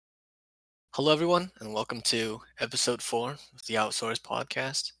Hello, everyone, and welcome to episode 4 of the Outsource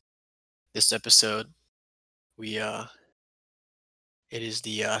Podcast. This episode, we it is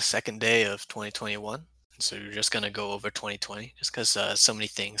the second day of 2021, and so we're just gonna go over 2020, just because so many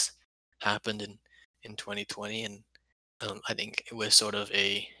things happened in 2020, and I think it was sort of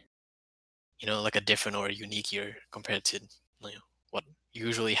a like a different or a unique year compared to what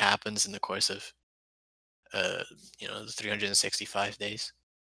usually happens in the course of uh the 365 days.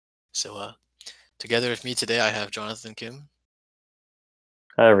 So together with me today, I have Jonathan Kim.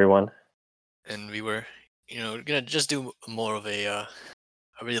 Hi everyone. And we were, gonna just do more of a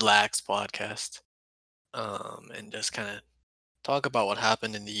relaxed podcast, and just kind of talk about what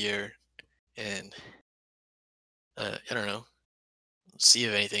happened in the year, and I don't know, see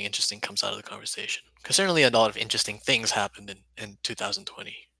if anything interesting comes out of the conversation. Because certainly a lot of interesting things happened in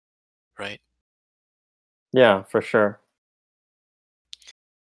 2020, right? Yeah, for sure.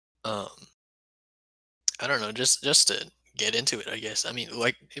 Um, I don't know, just to get into it, I guess. I mean,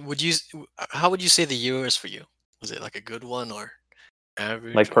 like, how would you say the year was for you? Was it like a good one or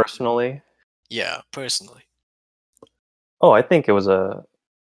average Like or personally, yeah, personally? I think it was a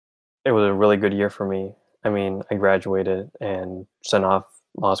really good year for me. I mean, I graduated and sent off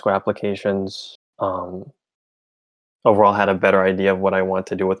law school applications. Overall had a better idea of what I want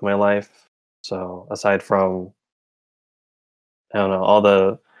to do with my life. So, aside from I don't know, all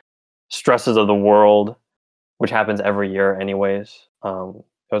the stresses of the world, which happens every year anyways, it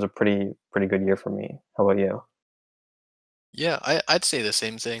was a pretty good year for me. How about you? Yeah, I'd say the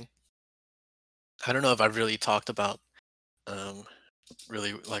same thing. I don't know if I've really talked about um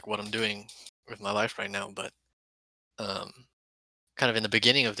really like what I'm doing with my life right now, but um kind of in the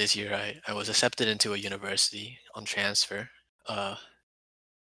beginning of this year I was accepted into a university on transfer uh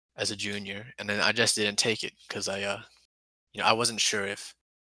as a junior, and then I just didn't take it because I wasn't sure if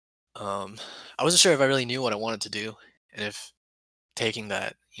um I wasn't sure if I really knew what I wanted to do, and if taking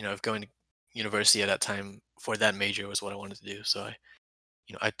that, if going to university at that time for that major was what I wanted to do. So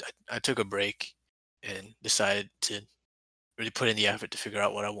I took a break and decided to really put in the effort to figure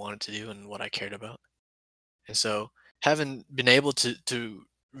out what I wanted to do and what I cared about. And so having been able to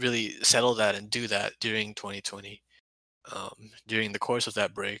really settle that and do that during 2020, during the course of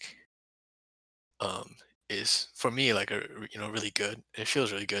that break, um, is for me like really good. It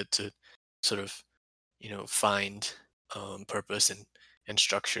feels really good to sort of find purpose and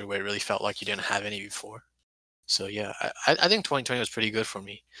structure where it really felt like you didn't have any before. So yeah, I think 2020 was pretty good for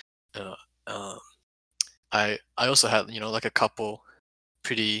me. Uh, um, I also had like a couple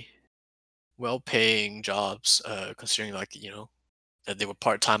pretty well-paying jobs, considering like that they were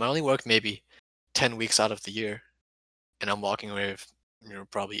part-time. I only worked maybe 10 weeks out of the year, and I'm walking away with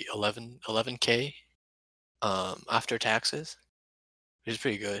probably 11K after taxes, which is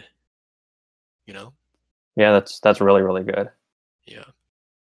pretty good, you know. Yeah, that's really good. Yeah.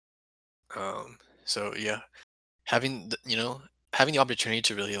 So yeah, having having the opportunity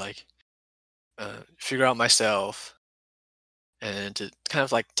to really like figure out myself and to kind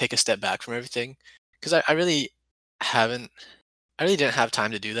of like take a step back from everything, because I really haven't I really didn't have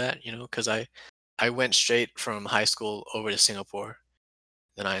time to do that, because I went straight from high school over to Singapore.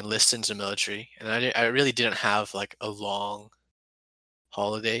 Then I enlisted into the military, and I really didn't have like a long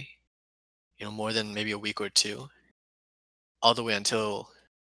holiday, more than maybe a week or two, all the way until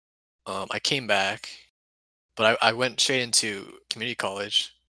I came back. But I went straight into community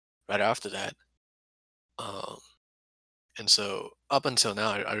college right after that. Um, and so up until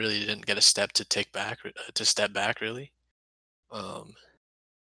now, I really didn't get a step to take back, to step back really. Um,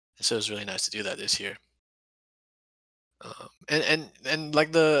 and so it was really nice to do that this year. And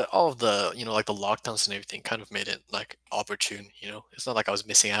like the all of the like the lockdowns and everything kind of made it like opportune. It's not like I was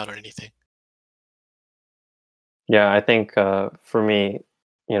missing out on anything. Yeah, I think for me,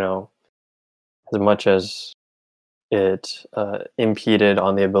 you know, as much as it impeded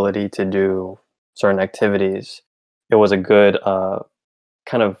on the ability to do certain activities, it was a good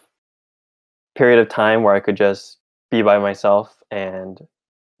kind of period of time where I could just be by myself and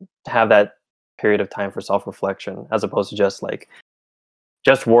have that period of time for self-reflection as opposed to just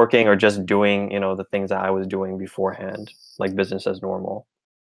working or just doing, the things that I was doing beforehand, like business as normal.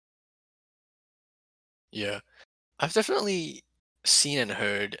 Yeah. I've definitely seen and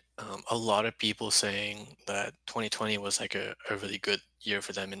heard a lot of people saying that 2020 was like a really good year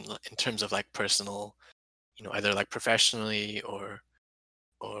for them in terms of like personal, either like professionally or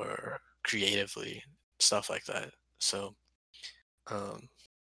creatively, stuff like that. So um,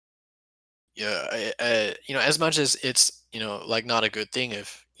 yeah, as much as it's like not a good thing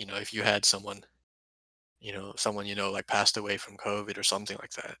if if you had someone like passed away from COVID or something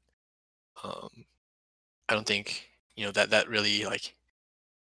like that. Um, I don't think that really like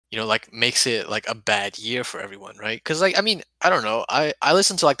like makes it like a bad year for everyone, right? Because like I mean I don't know, I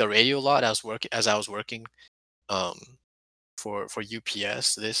listened to like the radio a lot as I was working um for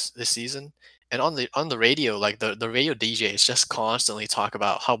UPS this season, and on the radio like the radio DJs just constantly talk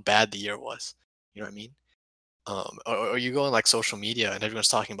about how bad the year was. You know what I mean? Or you go on like social media and everyone's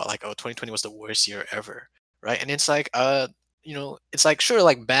talking about like, oh, 2020 was the worst year ever, right? And it's like it's like sure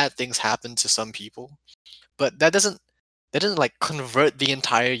like bad things happen to some people, but that doesn't like convert the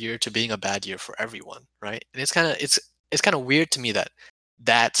entire year to being a bad year for everyone, right? And it's kind of weird to me that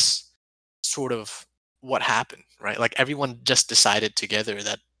that's sort of what happened, right? Like everyone just decided together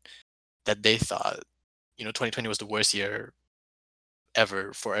that they thought 2020 was the worst year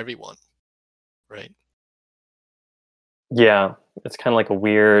ever for everyone, right? Yeah, it's kind of like a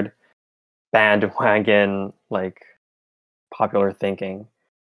weird bandwagon, like popular thinking.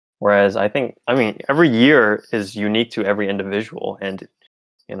 Whereas I mean, every year is unique to every individual, and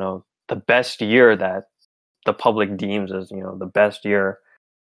the best year that the public deems as the best year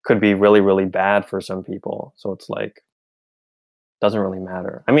could be really really bad for some people. So it's like doesn't really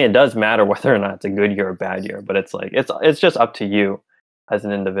matter. I mean, it does matter whether or not it's a good year or bad year, but it's like it's just up to you as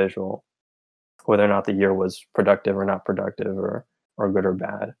an individual whether or not the year was productive or not productive or good or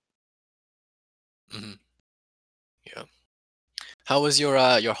bad. Hmm. Yeah. How was your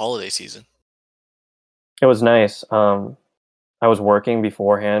holiday season? It was nice. I was working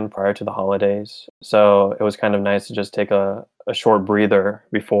beforehand prior to the holidays, so it was kind of nice to just take a short breather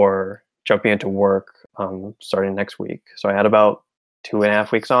before jumping into work starting next week. So I had about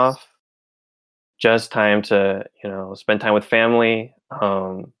 2.5 weeks off, just time to spend time with family,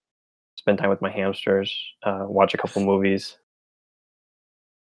 spend time with my hamsters, watch a couple movies.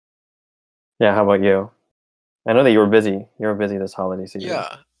 Yeah, how about you? I know that you were busy. You were busy this holiday season.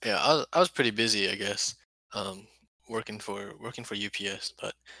 Yeah, yeah, I was pretty busy, I guess, um, working for UPS,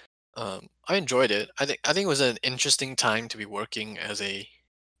 but I enjoyed it. I think it was an interesting time to be working as a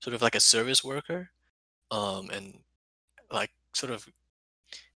sort of like a service worker, and like sort of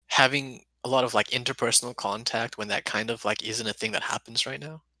having a lot of like interpersonal contact when that kind of like isn't a thing that happens right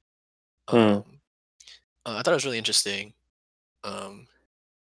now. Hmm. Um, I thought it was really interesting. Um,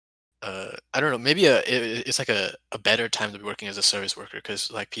 I don't know, maybe it's like a better time to be working as a service worker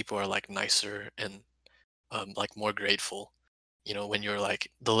because like people are like nicer and like more grateful, when you're like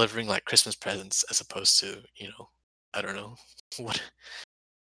delivering like Christmas presents as opposed to, I don't know what.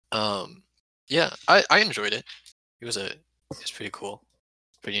 Um, yeah, I enjoyed it. It's pretty cool,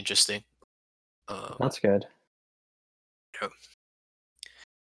 pretty interesting. Um, That's good. yeah.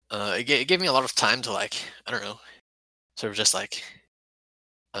 It gave me a lot of time to like, I don't know, sort of just like,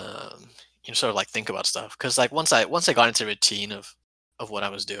 um, sort of like think about stuff. Cause like once I got into routine of what I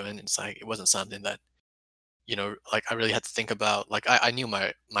was doing, it's like, it wasn't something that, like I really had to think about. Like I knew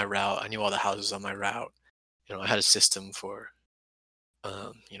my route. I knew all the houses on my route. I had a system for,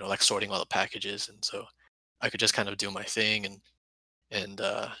 like sorting all the packages. And so I could just kind of do my thing and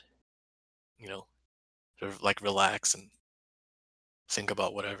you know, sort of like relax and think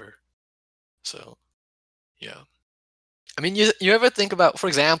about whatever. So yeah. I mean, you ever think about, for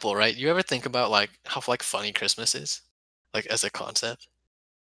example, right? You ever think about like how like funny Christmas is, like as a concept?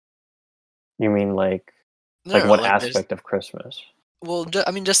 You mean like No, what like there's aspect of Christmas? well,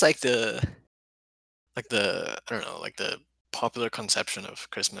 I mean, just like the I don't know, like the popular conception of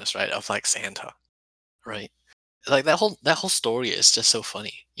Christmas, right? Of like Santa, right? Like that whole story is just so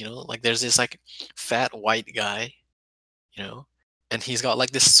funny, Like there's this like fat white guy, you know, and he's got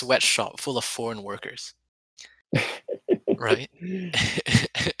like this sweatshop full of foreign workers, right?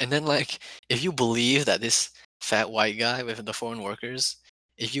 And then like if you believe that this fat white guy with the foreign workers,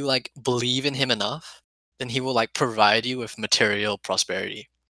 if you like believe in him enough, then he will like provide you with material prosperity,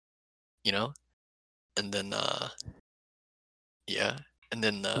 you know? And then yeah, and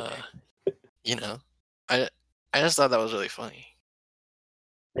then you know, I I just thought that was really funny.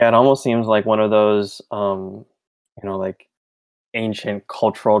 Yeah, it almost seems like one of those like ancient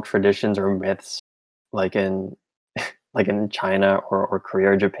cultural traditions or myths like in like in China or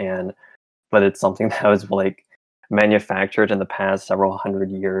Korea or Japan, but it's something that was like manufactured in the past several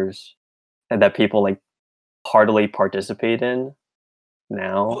hundred years and that people like heartily participate in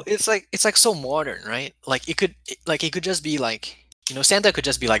Well, now. it's like so modern, right? Like it could just be like, Santa could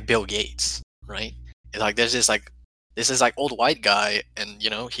just be like Bill Gates, right? And, like there's this is like old white guy, and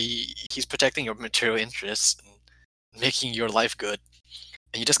he's protecting your material interests and making your life good,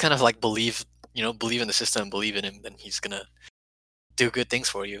 and you just kind of like believe in the system, believe in him, then he's gonna do good things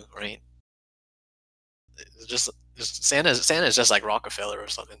for you, right? It's just Santa is just like Rockefeller or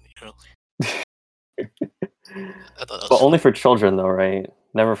something, I thought that was But only funny. for children though, right?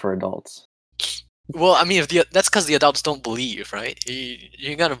 Never for adults. Well, I mean, if that's because the adults don't believe, right?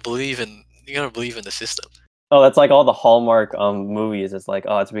 You gotta believe in the system. Oh, that's like all the Hallmark movies. It's like,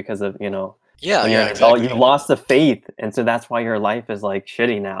 oh, it's because of, Yeah, when you're yeah, an adult, you exactly. lost the faith, and so that's why your life is like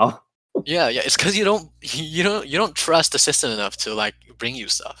shitty now. Yeah, yeah. It's because you don't trust the system enough to like bring you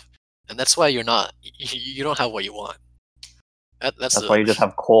stuff, and that's why you don't have what you want. That's That's why the you just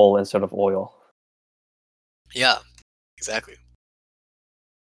have coal instead of oil. yeah, exactly.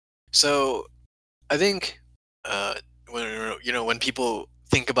 So I think uh, when people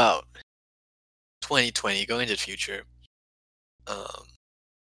think about 2020 going into the future, um,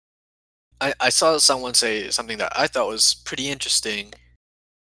 I saw someone say something that I thought was pretty interesting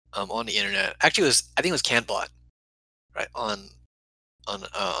on the internet. Actually, I think it was Cantbot, right, on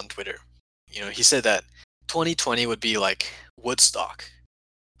Twitter. He said that 2020 would be like Woodstock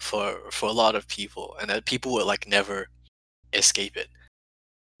for a lot of people, and that people would like never escape it.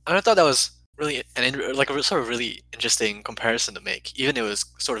 And I thought that was really like a sort of really interesting comparison to make, even it was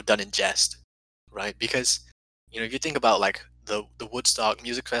sort of done in jest, right? Because if you think about like the Woodstock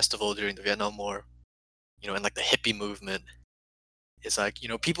Music Festival during the Vietnam War, and like the hippie movement, it's like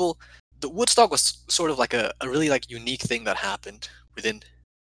people. The Woodstock was sort of like a really like unique thing that happened within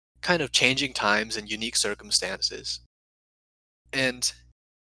kind of changing times and unique circumstances, and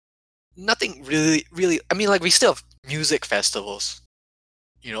nothing really. I mean, like we still have music festivals,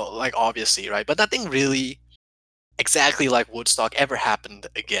 like obviously, right? But nothing really exactly like Woodstock ever happened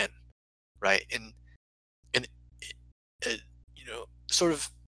again, right? And uh, sort of,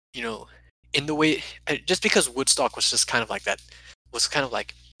 you know, in the way, just because Woodstock was just kind of like that, was kind of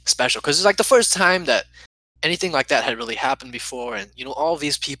like special because it's like the first time that anything like that had really happened before, and all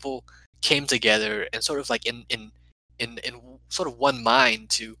these people came together and sort of like in sort of one mind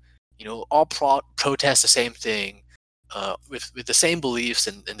to all protest the same thing, with the same beliefs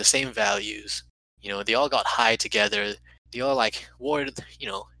and the same values. They all got high together. They all like wore,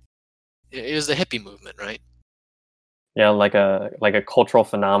 it was the hippie movement, right? Yeah, like a cultural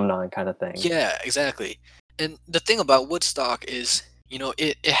phenomenon kind of thing. Yeah, exactly. And the thing about Woodstock is,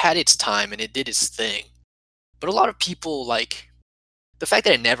 it had its time and it did its thing. But a lot of people like the fact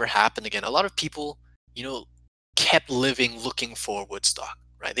that it never happened again. A lot of people, you know, kept living looking for Woodstock,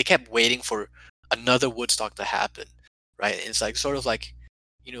 right? They kept waiting for another Woodstock to happen, right? It's like sort of like,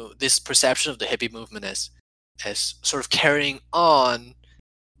 this perception of the hippie movement as sort of carrying on,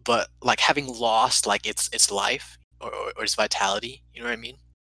 but like having lost like its life or its vitality. You know what I mean?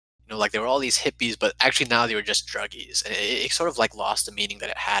 Like there were all these hippies, but actually now they were just druggies, and it sort of like lost the meaning that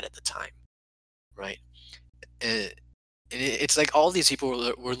it had at the time, right? And, it's like all these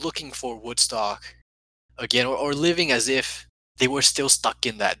people were looking for Woodstock again, or living as if they were still stuck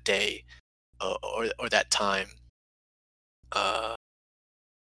in that day, or that time, uh,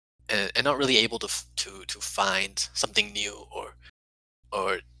 and not really able to find something new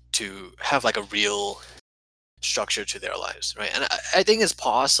or to have like a real structure to their lives, right? And I think it's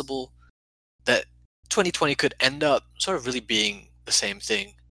possible that 2020 could end up sort of really being the same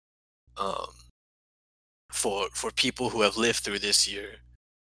thing, um, for people who have lived through this year,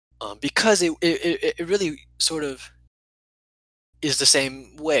 because it really sort of is the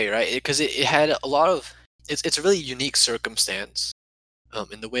same way, right? Because it had a lot of it's a really unique circumstance,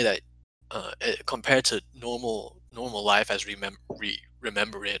 in the way that, compared to normal life as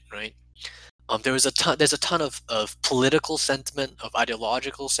remember it, right? There's a ton of political sentiment, of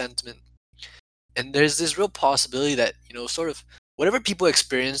ideological sentiment, and there's this real possibility that sort of whatever people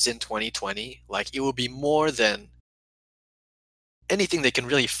experienced in 2020, like it will be more than anything they can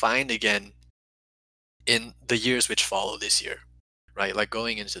really find again in the years which follow this year, right? Like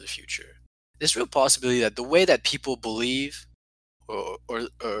going into the future. There's real possibility that the way that people believe, or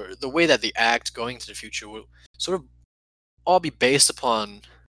the way that they act going into the future will sort of all be based upon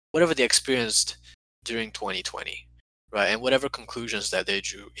whatever they experienced during 2020, right? And whatever conclusions that they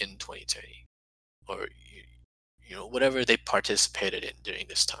drew in 2020, or whatever they participated in during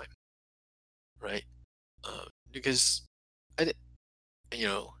this time, right? Because I, thi-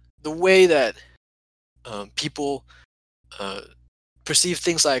 the way that, people uh, perceive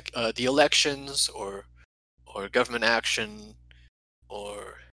things like, the elections, or government action,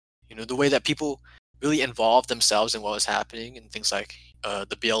 or the way that people really involved themselves in what was happening, and things like,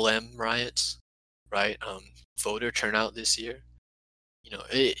 the BLM riots, right? Voter turnout this year.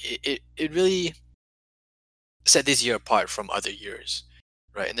 It really set this year apart from other years,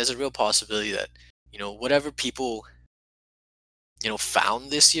 right? And there's a real possibility that whatever people found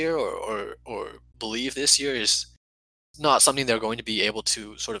this year, or believe this year, is not something they're going to be able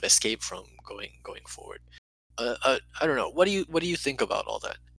to sort of escape from going forward. I don't know. What do you think about all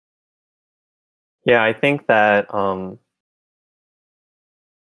that? Yeah, I think that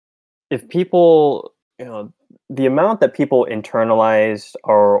if people, the amount that people internalized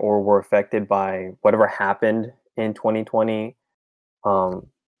or were affected by whatever happened in 2020, um,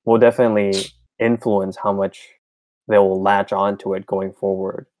 will definitely influence how much they will latch on to it going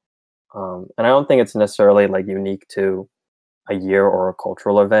forward. And I don't think it's necessarily like unique to a year or a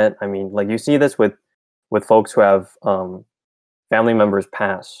cultural event. I mean, like you see this with folks who have family members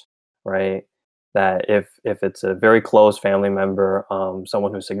pass, right? That if it's a very close family member,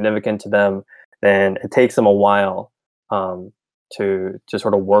 someone who's significant to them, then it takes them a while um, to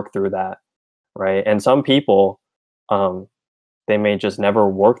sort of work through that, right? And some people, um, they may just never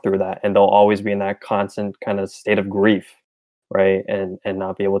work through that, and they'll always be in that constant kind of state of grief, right? And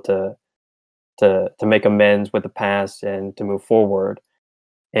not be able to make amends with the past and to move forward.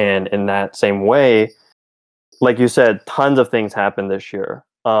 And in that same way, like you said, tons of things happened this year.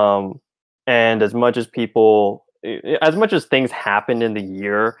 And as much as things happened in the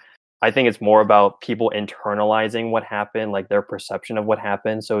year, I think it's more about people internalizing what happened, like their perception of what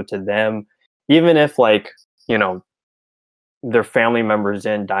happened. So to them, even if like, you know, their family members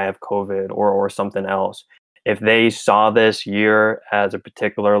didn't die of COVID or something else, if they saw this year as a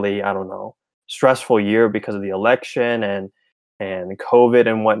particularly, I don't know, stressful year because of the election and COVID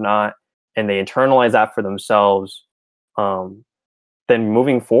and whatnot, and they internalize that for themselves, um, then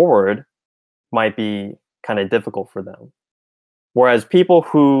moving forward might be kind of difficult for them. Whereas people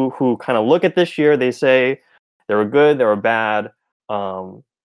who kind of look at this year, they say they were good, they were bad, um,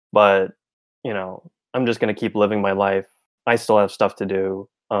 but I'm just gonna keep living my life. I still have stuff to do,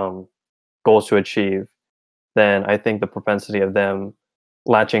 goals to achieve. Then I think the propensity of them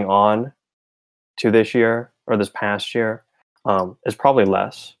latching on to this year or this past year is probably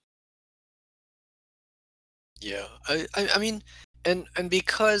less. Yeah, I mean, and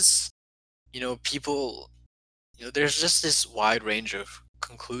because people, there's just this wide range of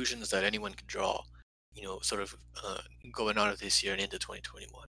conclusions that anyone can draw, sort of going out of this year and into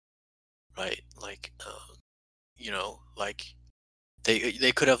 2021, right? Like, like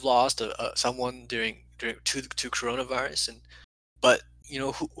they could have lost someone during to coronavirus, and but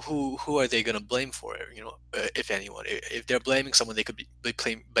who are they going to blame for it? If anyone, if they're blaming someone, they could be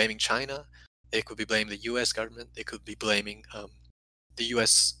blaming China, they could be blaming the U.S. government, they could be blaming the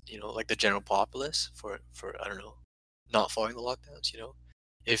U.S. Like the general populace for I don't know, not following the lockdowns.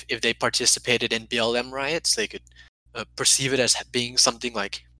 If they participated in BLM riots, they could perceive it as being something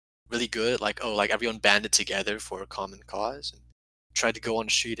like really good, like, oh, like everyone banded together for a common cause and tried to go on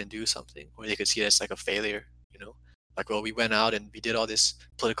the street and do something, or they could see it as like a failure. Like, well, we went out and we did all this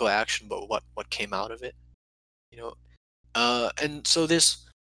political action, but what came out of it? You know, and so this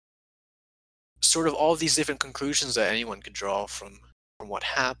sort of all these different conclusions that anyone could draw from what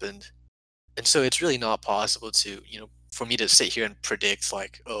happened. And so it's really not possible to, for me to sit here and predict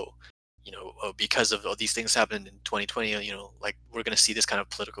like, oh, oh, because of all these things happened in 2020, like we're going to see this kind of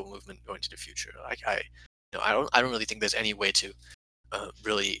political movement going into the future. Like I don't really think there's any way to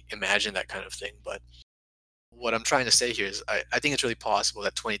really imagine that kind of thing. But what I'm trying to say here is I think it's really possible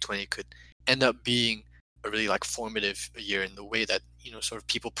that 2020 could end up being a really like formative year in the way that, sort of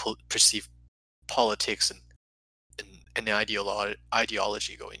people perceive politics and the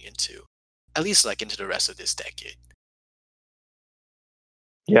ideology going into at least like into the rest of this decade.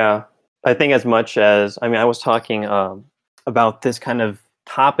 Yeah, I think as much as I mean, I was talking about this kind of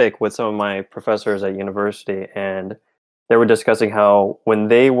topic with some of my professors at university, and they were discussing how when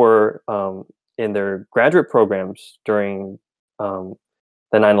they were in their graduate programs during the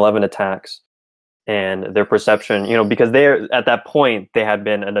 9/11 attacks and their perception, because they're at that point they had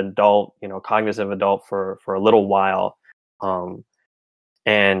been an adult, cognitive adult for a little while. Um,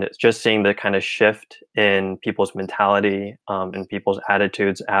 and just seeing the kind of shift in people's mentality and people's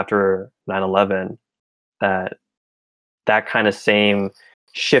attitudes after 9/11, that that kind of same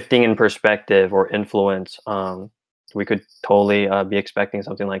shifting in perspective or influence, we could totally be expecting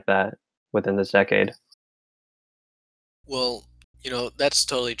something like that within this decade. Well, that's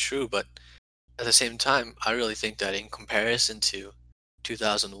totally true, but at the same time, I really think that in comparison to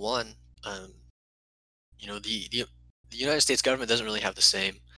 2001, you know, the United States government doesn't really have the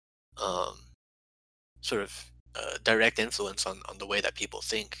same um, sort of direct influence on the way that people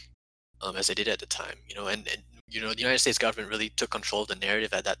think as they did at the time. And the United States government really took control of the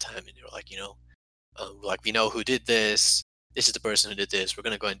narrative at that time, and they were like, like we know who did this. This is the person who did this. We're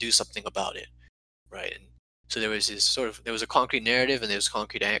gonna go and do something about it, right? And so there was a concrete narrative and there was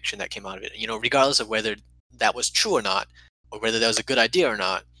concrete action that came out of it. Regardless of whether that was true or not, or whether that was a good idea or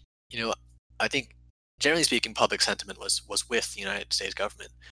not, you know, I think generally speaking, public sentiment was with the United States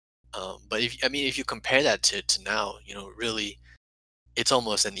government. But if I mean, if you compare that to now, really, it's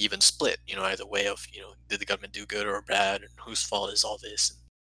almost an even split. Either way of did the government do good or bad, and whose fault is all this?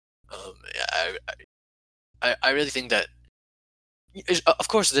 I really think that, of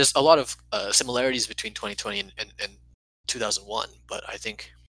course, there's a lot of similarities between 2020 and 2001, but I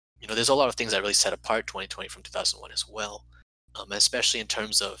think there's a lot of things that really set apart 2020 from 2001 as well, especially in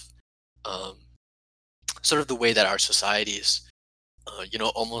terms of um, sort of the way that our society is,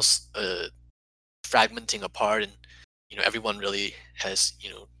 almost fragmenting apart, and everyone really has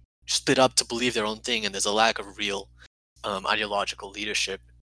split up to believe their own thing, and there's a lack of real ideological leadership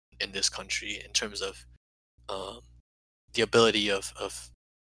in this country in terms of um, the ability of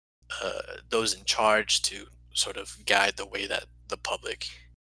those in charge to sort of guide the way that the public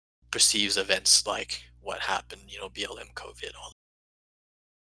perceives events like what happened, BLM, COVID, all.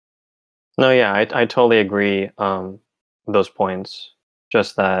 No, yeah, I totally agree. With those points.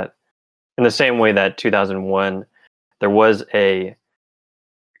 Just that, in the same way that 2001, there was a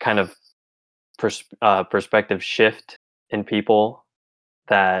kind of perspective shift in people,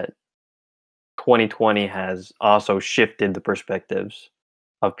 that 2020 has also shifted the perspectives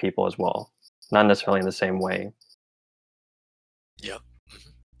of people as well. Not necessarily in the same way. Yeah,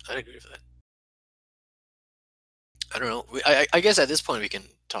 I agree with that. I don't know. I guess at this point we can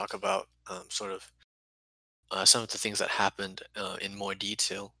talk about sort of some of the things that happened in more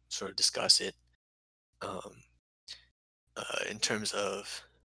detail, sort of discuss it um, in terms of,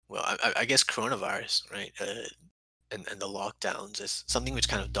 well, I guess coronavirus, right? And the lockdowns is something which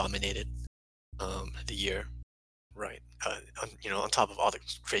kind of dominated the year, right? On top of all the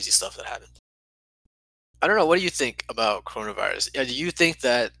crazy stuff that happened. I don't know. What do you think about coronavirus? Do you think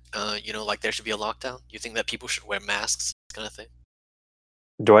that like there should be a lockdown? You think that people should wear masks, kind of thing?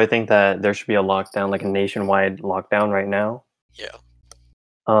 Do I think that there should be a lockdown, like a nationwide lockdown right now? Yeah.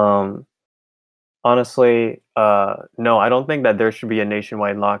 Um, Honestly, no, I don't think that there should be a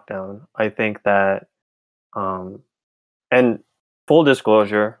nationwide lockdown. I think that, um, and full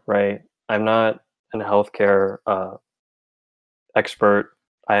disclosure, right? I'm not a healthcare expert.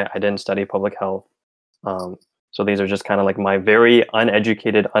 I didn't study public health. Um, so these are just kind of like my very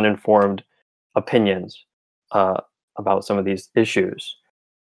uneducated, uninformed opinions uh, about some of these issues.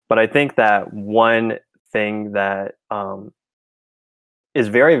 But I think that one thing that is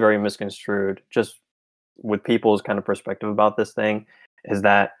very, very misconstrued, just with people's kind of perspective about this thing, is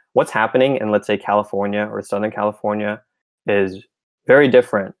that what's happening in, let's say, California or Southern California is very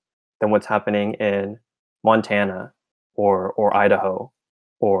different than what's happening in Montana or Idaho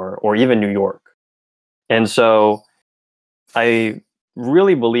or even New York. And so I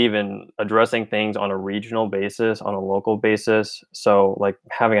really believe in addressing things on a regional basis, on a local basis. So, like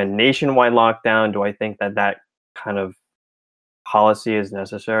having a nationwide lockdown, do I think that that kind of policy is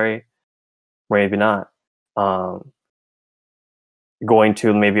necessary? Maybe not. Um, Going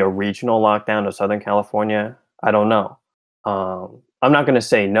to maybe a regional lockdown of Southern California, I don't know. I'm not going to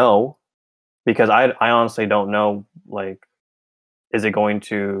say no, because I honestly don't know. Like, is it going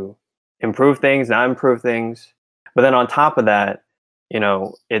to improve things, not improve things? But then on top of that,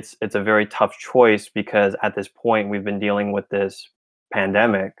 it's a very tough choice, because at this point we've been dealing with this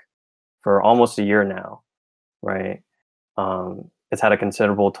pandemic for almost a year now, right? It's had a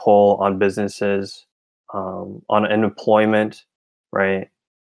considerable toll on businesses, on unemployment, right?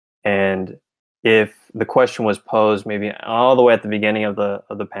 And if the question was posed maybe all the way at the beginning of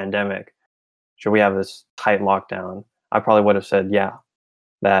the pandemic, should we have this tight lockdown? I probably would have said, yeah,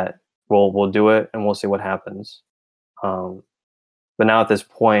 that we'll do it and we'll see what happens. Um, but now at this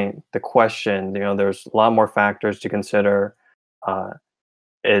point, the question, there's a lot more factors to consider. Uh,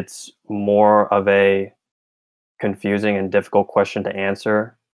 it's more of a confusing and difficult question to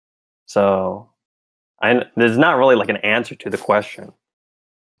answer. So there's not really like an answer to the question,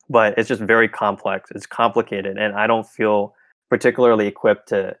 but it's just very complex. It's complicated, and I don't feel particularly equipped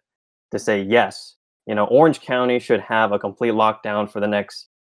to say yes. Orange County should have a complete lockdown for the next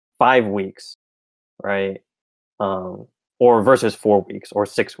 5 weeks, right? Um, or versus 4 weeks or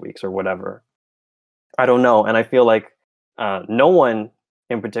 6 weeks or whatever. I don't know, and I feel like no one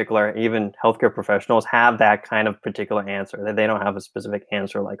in particular, even healthcare professionals, have that kind of particular answer. That they don't have a specific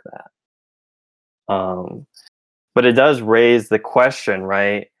answer like that. But it does raise the question,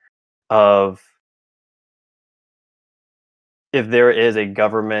 right, of if there is a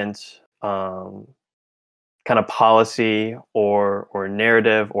government kind of policy or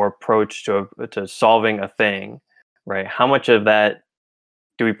narrative or approach to solving a thing, right? How much of that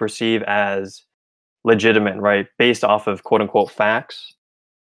do we perceive as legitimate, right? Based off of quote unquote facts,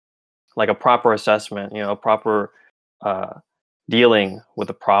 like a proper assessment, a proper uh, dealing with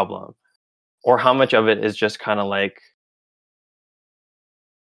the problem, or how much of it is just kind of like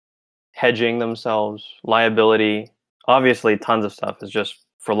hedging themselves, liability. Obviously, tons of stuff is just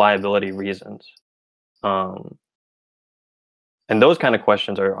for liability reasons. Um, and those kind of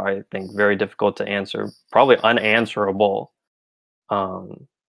questions are, I think, very difficult to answer, probably unanswerable. Um,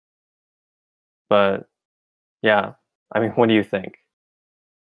 but yeah, I mean, what do you think?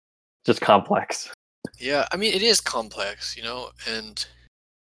 Just complex. Yeah, I mean, it is complex, and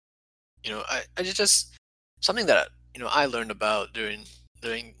I just something that I learned about during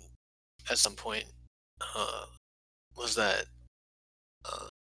at some point uh, was that uh,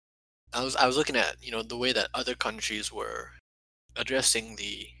 I was looking at the way that other countries were addressing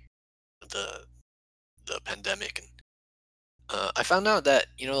the the pandemic, and I found out that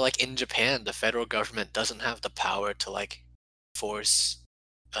like in Japan, the federal government doesn't have the power to like force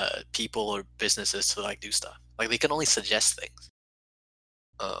people or businesses to like do stuff. Like they can only suggest things.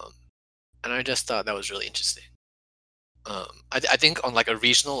 Um, and I just thought that was really interesting. I think on like a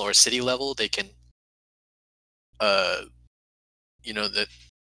regional or city level, they can, uh, you know, the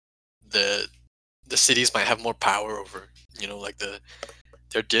the cities might have more power over, like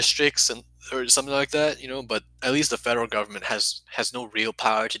their districts and or something like that, But at least the federal government has no real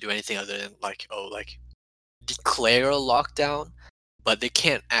power to do anything other than like like declare a lockdown, but they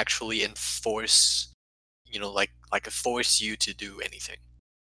can't actually enforce, like force you to do anything,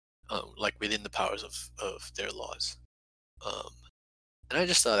 like within the powers of their laws. Um, and I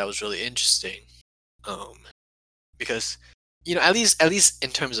just thought that was really interesting, um, because at least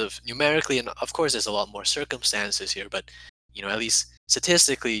in terms of numerically, and of course there's a lot more circumstances here, but at least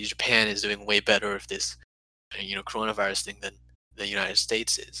statistically, Japan is doing way better with this, coronavirus thing than the United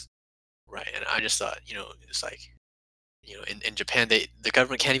States is, right? And I just thought, it's like, in Japan, the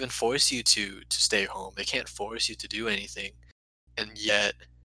government can't even force you to stay home. They can't force you to do anything, and yet,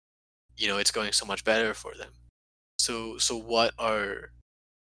 it's going so much better for them. So what are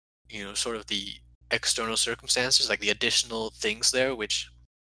sort of the external circumstances, like the additional things there, which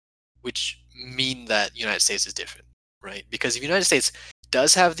mean that United States is different, right? Because if United States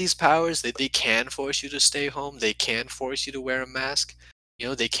does have these powers, they can force you to stay home, they can force you to wear a mask,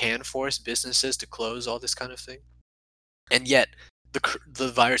 they can force businesses to close, all this kind of thing, and yet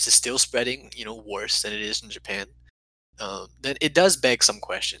the virus is still spreading, worse than it is in Japan. Then it does beg some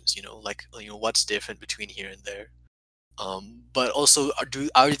questions, like what's different between here and there. But also,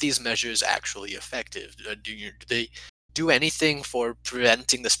 are these measures actually effective? Do they do anything for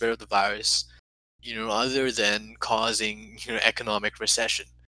preventing the spread of the virus? Other than causing economic recession,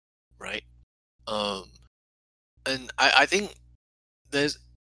 right? Um, and I think there's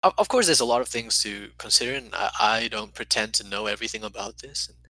of course there's a lot of things to consider, and I don't pretend to know everything about this.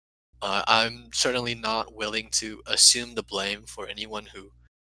 And, I'm certainly not willing to assume the blame for anyone who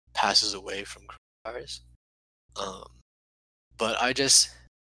passes away from coronavirus. Um, but I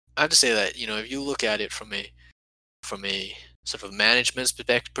have to say that if you look at it from a sort of management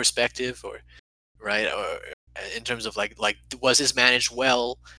perspective, or right, or in terms of like was this managed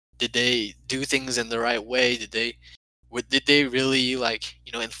well? Did they do things in the right way? Did they really like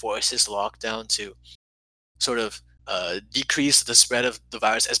enforce this lockdown to sort of decrease the spread of the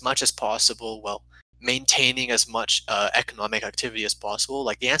virus as much as possible, while maintaining as much economic activity as possible?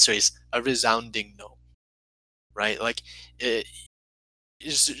 Like the answer is a resounding no, right? Like it,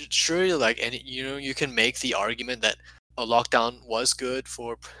 is sure, like, any you can make the argument that a lockdown was good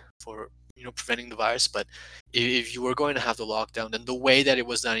for preventing the virus, but if you were going to have the lockdown, then the way that it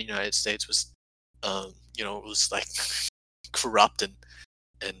was done in the United States was it was like corrupt and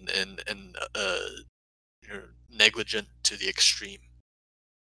negligent to the extreme.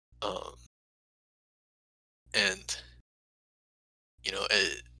 um and you know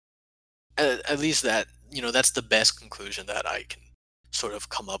at least that's the best conclusion that I can sort of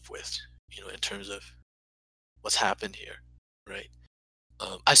come up with, in terms of what's happened here, right?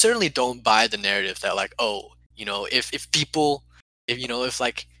 I certainly don't buy the narrative that like, oh, if people,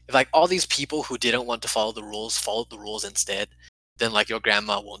 if all these people who didn't want to follow the rules followed the rules instead, then like your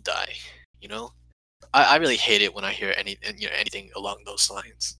grandma won't die. You know, I really hate it when I hear anything along those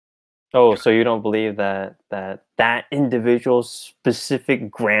lines. Oh, You know, so you don't believe that individual specific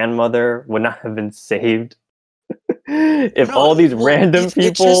grandmother would not have been saved if no, all these well, random it's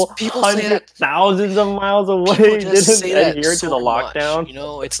people, just people say hundred that thousands of miles people away, just didn't say that adhere to the so much.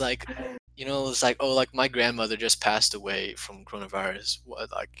 lockdown? It's like, it's like, oh, like my grandmother just passed away from coronavirus.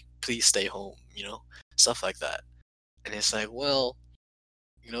 What, like, please stay home. Stuff like that. And it's like, well,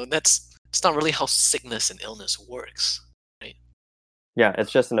 that's it's not really how sickness and illness works, right? Yeah,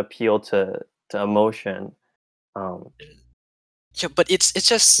 it's just an appeal to emotion. Um, Yeah, but it's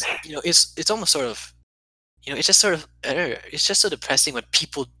just, it's almost sort of, it's just sort of, it's just so depressing when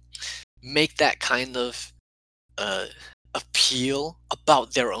people make that kind of uh, appeal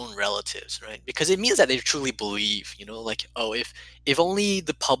about their own relatives, right? Because it means that they truly believe, like, oh, if only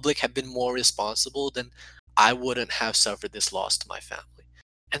the public had been more responsible, then I wouldn't have suffered this loss to my family.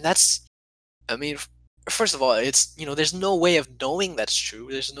 And that's, I mean, first of all, it's, there's no way of knowing that's true.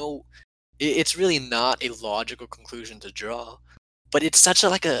 There's no, it's really not a logical conclusion to draw. But it's such a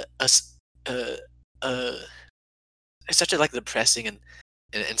like a, a it's such a like depressing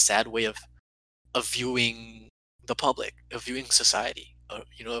and sad way of viewing the public, of viewing society, of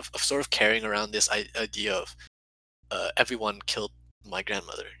sort of carrying around this idea of everyone killed my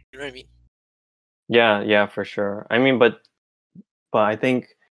grandmother. You know what I mean? yeah, yeah, for sure. I mean, but I think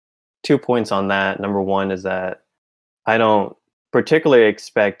 2 points on that. Number 1 is that I don't particularly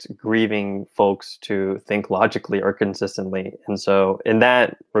expect grieving folks to think logically or consistently. And so in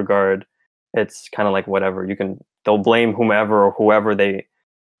that regard, it's kind of like whatever. They'll blame whomever or whoever they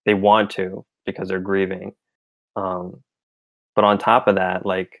want to because they're grieving. Um, but on top of that,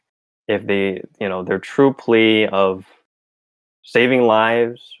 like if their true plea of saving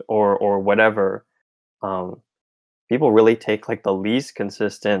lives or whatever, um, people really take like the least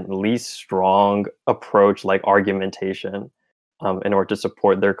consistent, least strong approach, like argumentation, in order to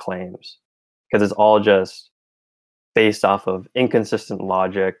support their claims, because it's all just based off of inconsistent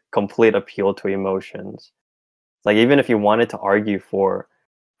logic, complete appeal to emotions. Like even if you wanted to argue for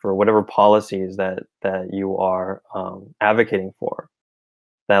whatever policies that you are advocating for,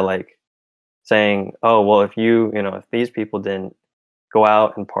 that like saying, oh well, if these people didn't go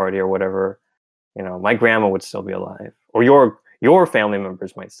out and party or whatever, my grandma would still be alive, or your family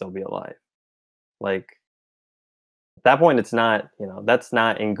members might still be alive. Like at that point, it's not, that's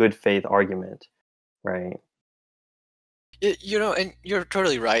not in good faith argument, right? And you're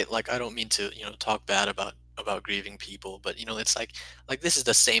totally right. Like, I don't mean to, talk bad about grieving people, but it's like this is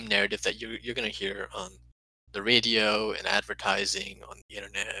the same narrative that you're gonna hear on the radio and advertising, on the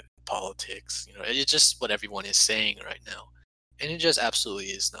internet, politics. It's just what everyone is saying right now, and it just absolutely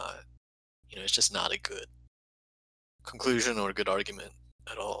is not. It's just not a good conclusion or a good argument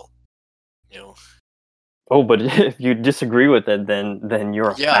at all. You know. Oh, but if you disagree with it, then you're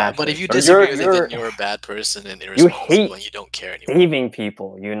a Yeah, but if fascist, you or disagree with it, then you're a bad person and you irresponsible, hate and you don't care anymore. saving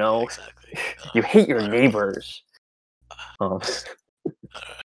people. Yeah, exactly. You hate your I don't know. neighbors. Um, Uh,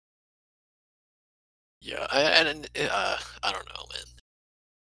 yeah, I don't know, man.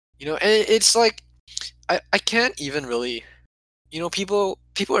 And it's like I can't even really, people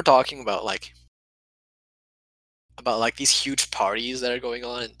are talking about like these huge parties that are going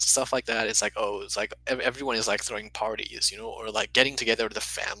on and stuff like that. It's like, oh, it's like everyone is like throwing parties, or like getting together with the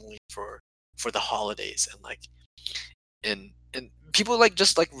family for the holidays, and like and people like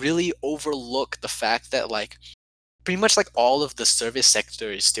just like really overlook the fact that like pretty much like all of the service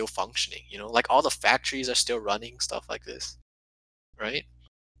sector is still functioning, like all the factories are still running, stuff like this, right?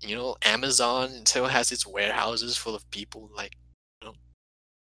 Amazon still has its warehouses full of people, like, you know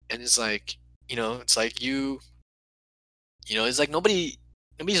and it's like, it's like it's like nobody's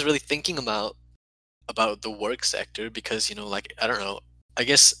really thinking about the work sector, because like, I don't know, I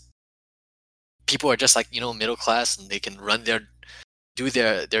guess people are just like, middle class, and they can do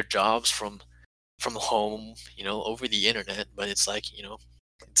their jobs from home, over the internet. But it's like,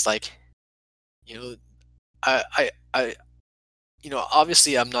 it's like, you know I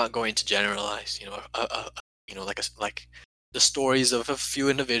obviously I'm not going to generalize, like the stories of a few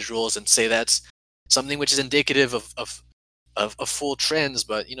individuals and say that's something which is indicative of full trends.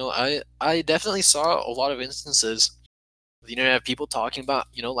 But I definitely saw a lot of instances of the internet, of people talking about,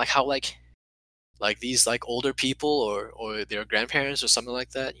 like how like these like older people or their grandparents or something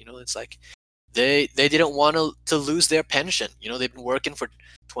like that, it's like they didn't want to lose their pension. They've been working for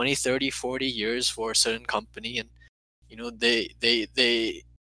 20, 30, 40 years for a certain company, and they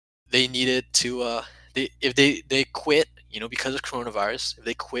needed to if they quit, because of coronavirus. If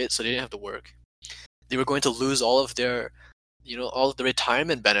they quit, so they didn't have to work, they were going to lose all of their, all of the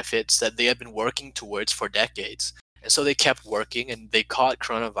retirement benefits that they had been working towards for decades. And so they kept working, and they caught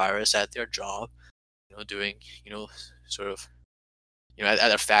coronavirus at their job, doing, sort of,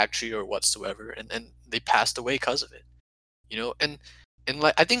 at a factory or whatsoever, and they passed away because of it. And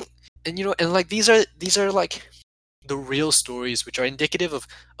like, I think, and like these are like the real stories which are indicative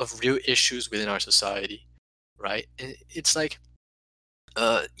of real issues within our society, right? And it's like,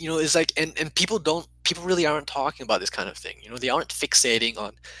 it's like, and people really aren't talking about this kind of thing. They aren't fixating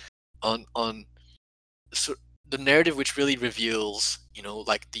on so the narrative which really reveals,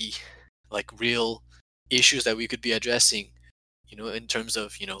 like the like real issues that we could be addressing, in terms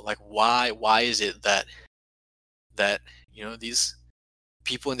of, like why is it that these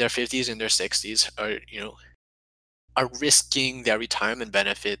people in their 50s and their 60s are, are risking their retirement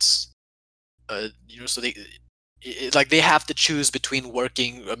benefits, so like they have to choose between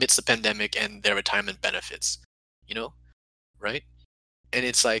working amidst the pandemic and their retirement benefits, you know, right? And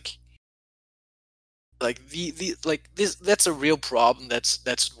it's like the like this that's a real problem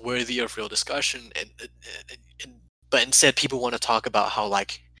that's worthy of real discussion, and but instead people want to talk about how,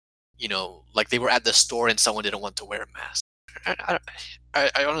 like, like they were at the store and someone didn't want to wear a mask.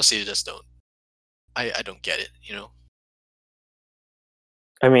 I honestly just don't, I don't get it.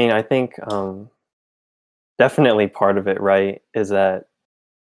 I mean, I think definitely part of it, right, is that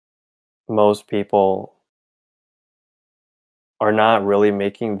most people are not really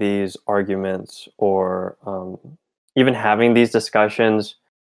making these arguments or even having these discussions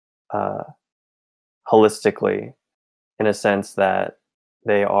uh, holistically, in a sense that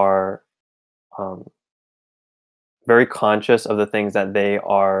they are um, very conscious of the things that they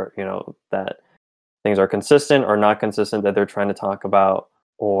are, that things are consistent or not consistent that they're trying to talk about,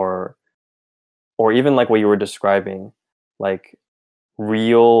 or even like what you were describing, like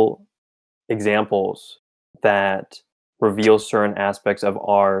real examples that reveal certain aspects of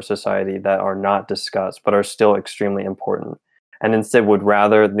our society that are not discussed but are still extremely important, and instead would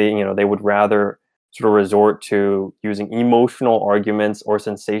rather they would rather sort of resort to using emotional arguments or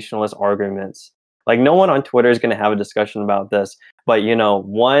sensationalist arguments. Like, no one on Twitter is going to have a discussion about this, but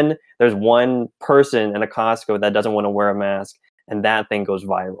there's one person in a Costco that doesn't want to wear a mask, and that thing goes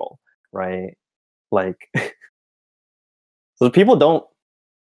viral, right? Like, so people don't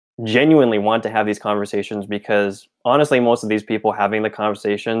genuinely want to have these conversations, because honestly most of these people having the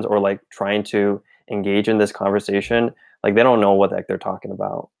conversations or like trying to engage in this conversation, like they don't know what the heck they're talking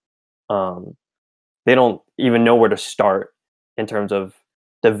about. um they don't even know where to start in terms of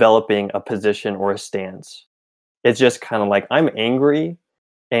developing a position or a stance. It's just kind of like, I'm angry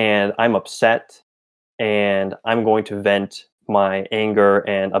and I'm upset, and I'm going to vent my anger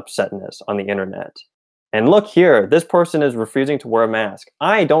and upsetness on the internet. And look here, this person is refusing to wear a mask.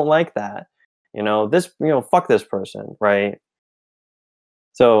 I don't like that. Fuck this person, right?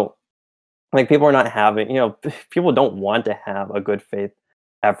 So, like, people are not having, people don't want to have a good faith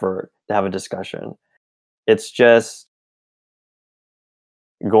effort to have a discussion. It's just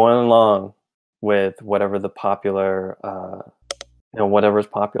going along with whatever the popular, whatever's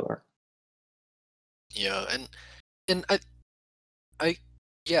popular. Yeah, and I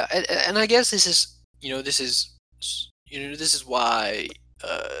yeah, and I guess this is, this is why,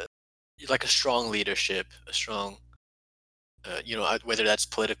 like a strong leadership, a strong, whether that's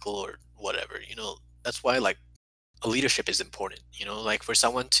political or whatever, that's why, like, a leadership is important. Like for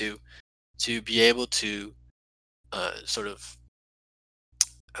someone to be able to, sort of,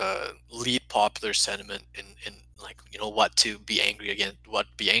 lead popular sentiment in, like, what to be angry against, what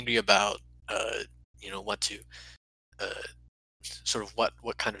be angry about, uh, what to, uh, sort of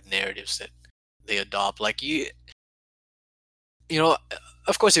what kind of narratives that they adopt. Like, you know,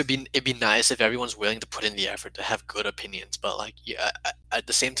 of course it'd be nice if everyone's willing to put in the effort to have good opinions, but like, yeah, at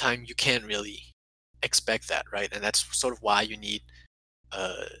the same time you can't really expect that, right? And that's sort of why you need,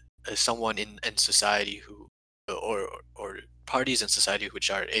 uh, someone in society who, or parties in society which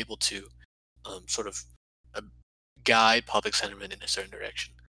are able to, sort of, uh, guide public sentiment in a certain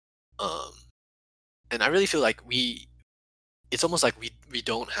direction. Um, and I really feel like it's almost like we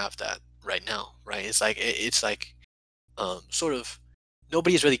don't have that right now, right? It's like it's like, sort of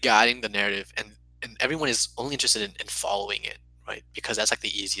nobody's really guiding the narrative, and everyone is only interested in following it, right? Because that's like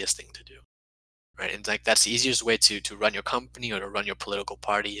the easiest thing to do, right? And like that's the easiest way to run your company or to run your political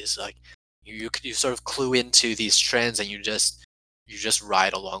party, is like you sort of clue into these trends and you just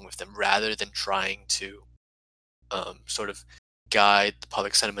ride along with them rather than trying to, sort of guide the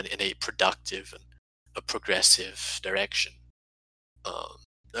public sentiment in a productive and a progressive direction. Um,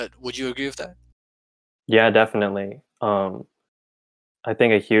 would you agree with that? Yeah, definitely. I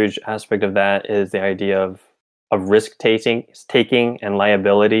think a huge aspect of that is the idea of risk taking and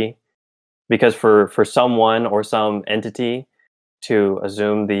liability, because for someone or some entity to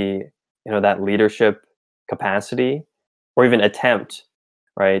assume that leadership capacity, or even attempt,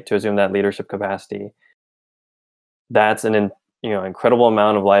 right, to assume that leadership capacity, that's incredible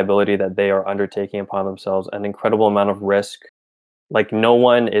amount of liability that they are undertaking upon themselves, an incredible amount of risk. Like, no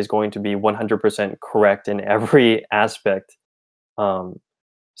one is going to be 100% correct in every aspect. um,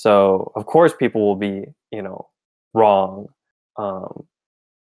 so of course people will be, wrong. um,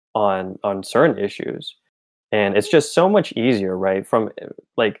 on certain issues, and it's just so much easier, right? From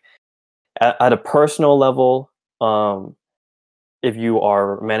like at a personal level, if you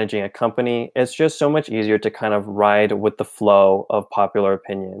are managing a company, it's just so much easier to kind of ride with the flow of popular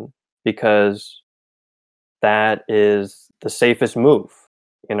opinion because that is the safest move.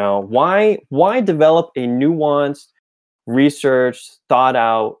 You know, why develop a nuanced, researched, thought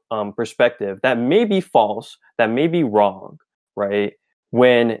out perspective that may be false, that may be wrong, right?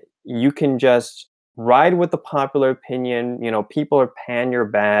 When you can just ride with the popular opinion, you know, people are pan your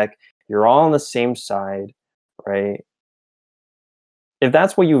back, you're all on the same side, right? If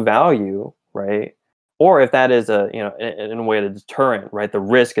that's what you value, right? Or if that is a, you know, in a way a deterrent, right? The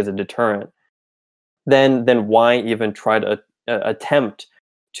risk is a deterrent, then why even try to attempt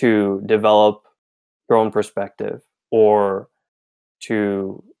to develop your own perspective or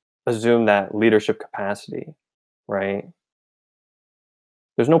to assume that leadership capacity, right?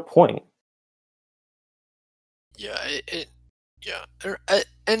 There's no point. Yeah, yeah,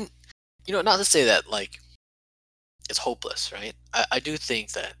 and not to say that like it's hopeless, right? I do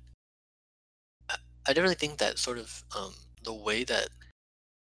think that I, I definitely think that sort of the way that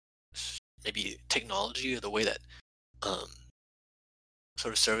maybe technology or the way that um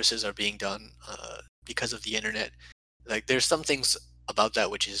sort of services are being done because of the internet, like there's some things about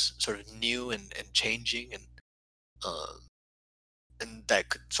that which is sort of new and changing um and that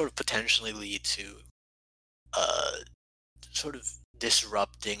could sort of potentially lead to uh sort of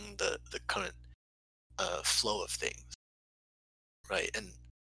disrupting the current flow of things, right? And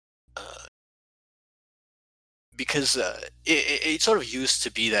uh, because it sort of used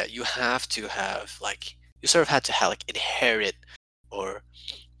to be that you have to have like you sort of had to have like inherit or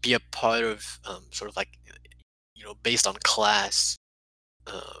be a part of sort of like based on class.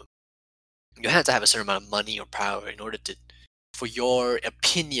 Uh, you had to have a certain amount of money or power in order to for your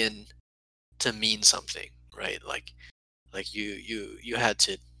opinion to mean something, right? Like you had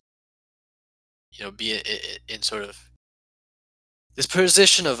to be in sort of this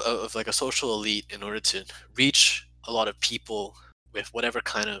position of like a social elite in order to reach a lot of people with whatever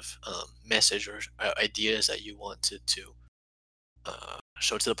kind of message or ideas that you wanted to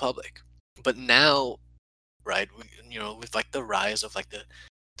show to the public. But now, right, with like the rise of like the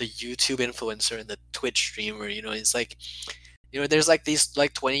YouTube influencer and the Twitch streamer, it's like there's like these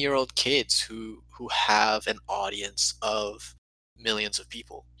like 20-year-old kids who have an audience of millions of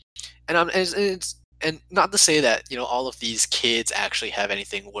people. And not to say that all of these kids actually have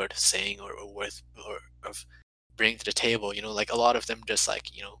anything worth saying or worth or of bringing to the table. Like a lot of them just like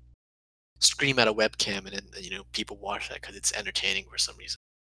scream at a webcam and then people watch that because it's entertaining for some reason.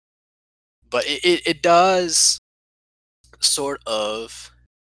 But it does sort of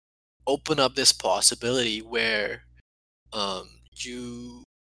open up this possibility where um you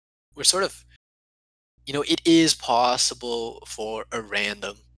we're sort of it is possible for a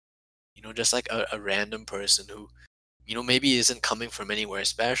random just like a random person who maybe isn't coming from anywhere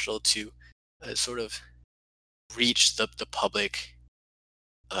special to sort of reach the public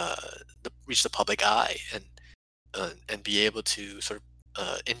uh reach the public eye and be able to sort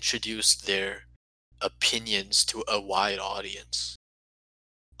of introduce their opinions to a wide audience.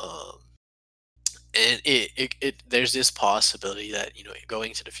 um and there's this possibility that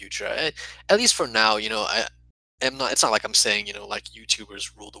going to the future, at least for now, I am not it's not like I'm saying like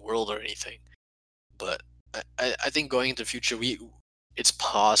YouTubers rule the world or anything, but I think going into the future, it's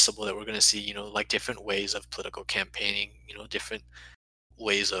possible that we're going to see like different ways of political campaigning, different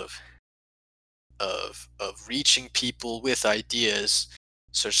ways of reaching people with ideas,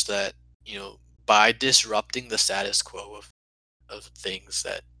 such that by disrupting the status quo of things,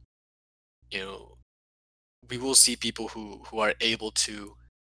 that you know we will see people who are able to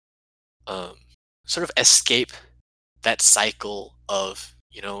um sort of escape that cycle of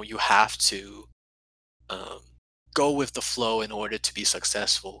you have to um, go with the flow in order to be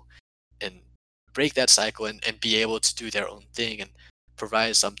successful, and break that cycle and be able to do their own thing and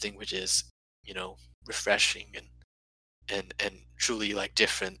provide something which is refreshing and truly like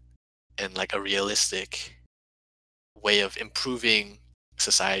different and like a realistic way of improving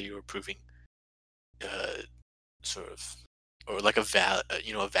society or improving uh, sort of or like a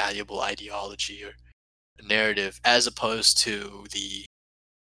valuable ideology or a narrative, as opposed to the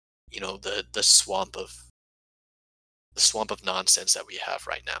swamp of nonsense that we have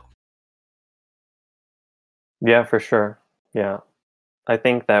right now. Yeah, for sure. Yeah. I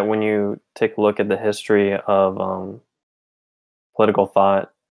think that when you take a look at the history of political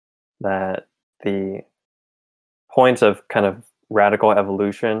thought, that the points of kind of radical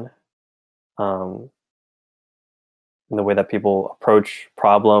evolution, um, in the way that people approach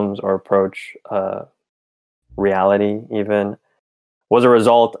problems or approach reality even was a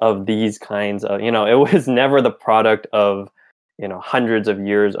result of these kinds of, it was never the product of, hundreds of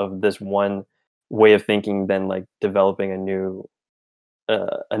years of this one way of thinking, then like developing a new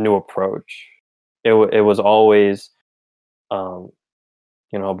approach. It was always, um,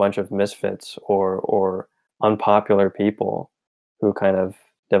 a bunch of misfits or unpopular people who kind of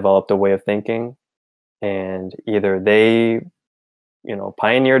developed a way of thinking, and either they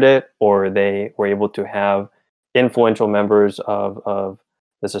pioneered it, or they were able to have influential members of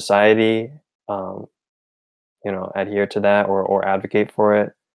the society, um, adhere to that, or advocate for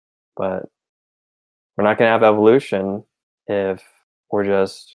it. But we're not going to have evolution if we're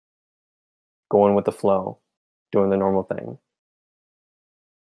just going with the flow, doing the normal thing.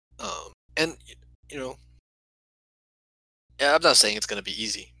 And you know, yeah, I'm not saying it's gonna be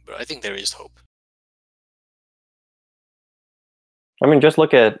easy, but I think there is hope. I mean, just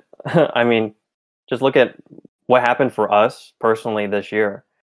look at, I mean, just look at what happened for us personally this year.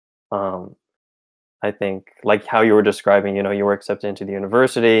 Um, I think, like how you were describing, you were accepted into the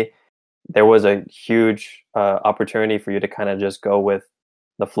university. There was a huge opportunity for you to kind of just go with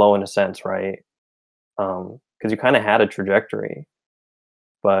the flow in a sense, right? Because you kind of had a trajectory,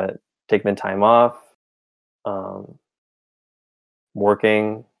 but taking the time off, um,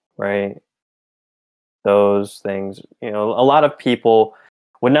 working, right? Those things, a lot of people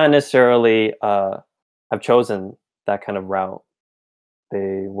would not necessarily have chosen that kind of route.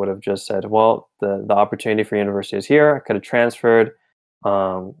 They would have just said, "Well, the opportunity for university is here. I could have transferred,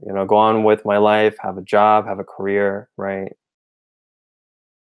 go on with my life, have a job, have a career, right?"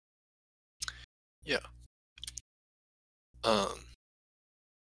 Yeah. Um.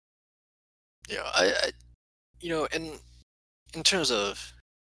 Yeah.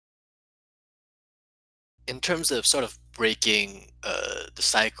 In terms of sort of breaking the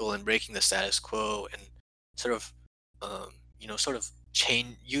cycle and breaking the status quo, and sort of sort of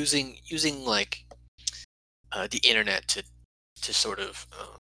change using like the internet to sort of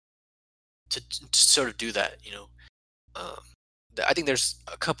to sort of do that. Um, I think there's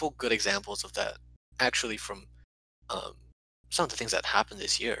a couple good examples of that actually from um, some of the things that happened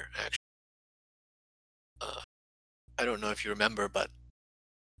this year. Actually, uh, I don't know if you remember, but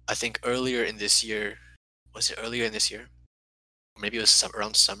I think earlier in this year, was it earlier in this year? Or maybe it was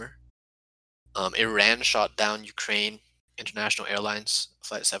around summer. Iran shot down Ukraine International Airlines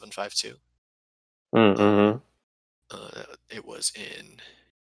Flight 752. Um, Mm-hmm. it was in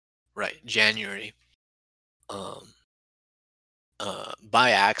January. Um,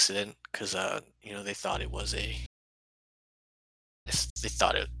 by accident, because they thought it was they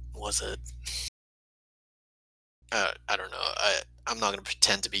thought it was a I don't know. I'm not gonna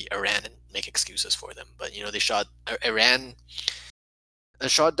pretend to be Iran and make excuses for them, but they shot Iran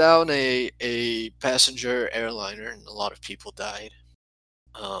shot down a passenger airliner, and a lot of people died.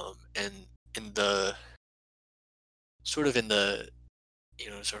 And in the sort of in the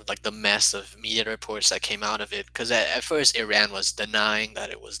sort of like the mess of media reports that came out of it, because at first Iran was denying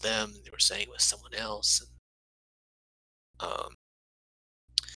that it was them. They were saying it was someone else. Um,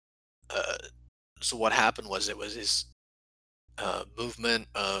 uh, so what happened was it was this movement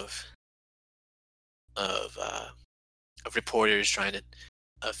of uh, of reporters trying to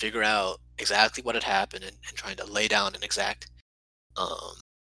figure out exactly what had happened, and trying to lay down an exact um,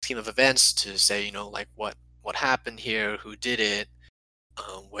 scheme of events to say, like what happened here, who did it,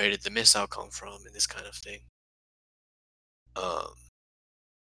 where did the missile come from, and this kind of thing. Um,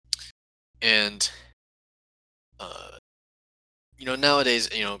 and uh, nowadays,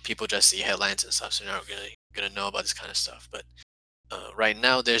 people just see headlines and stuff, so they're not really gonna know about this kind of stuff. But right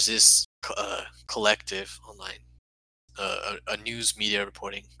now, there's this collective online, a news media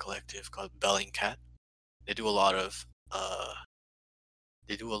reporting collective called Bellingcat. They do a lot of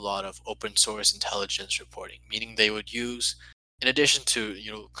open source intelligence reporting, meaning they would use, in addition to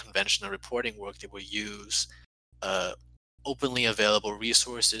conventional reporting work, they would use uh, openly available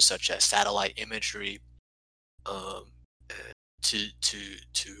resources such as satellite imagery, um, uh, to to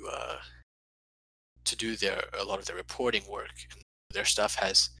to uh, to do a lot of their reporting work. And their stuff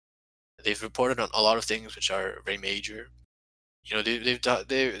they've reported on a lot of things which are very major. They've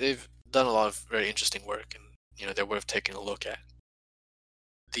done a lot of very interesting work, and they're worth taking a look at.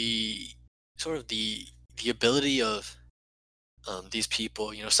 The sort of the ability of these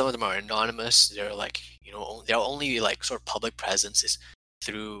people, some of them are anonymous. They're like, their only like sort of public presence is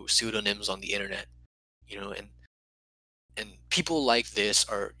through pseudonyms on the internet. And people like this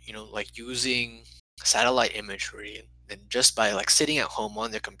are, like using satellite imagery, and just by like sitting at home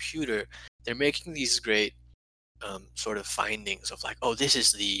on their computer, they're making these great sort of findings of like, oh, this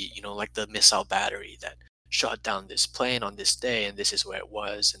is the, like the missile battery that shot down this plane on this day, and this is where it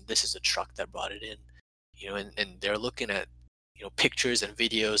was, and this is the truck that brought it in, and they're looking at, pictures and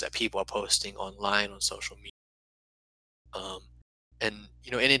videos that people are posting online on social media. Um, and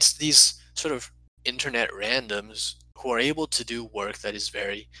and it's these sort of internet randoms who are able to do work that is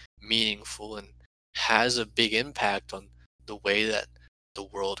very meaningful and has a big impact on the way that the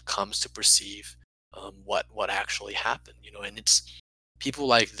world comes to perceive what actually happened. And it's people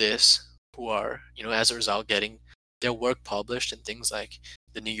like this who are, as a result, getting their work published in things like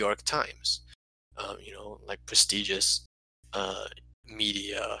the New York Times, like prestigious uh,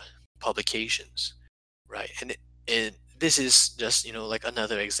 media publications, right? And this is just, like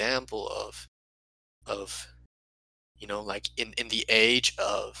another example of like in the age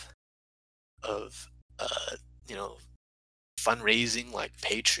of uh you know fundraising like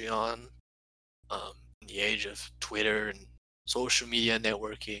Patreon, in the age of Twitter and social media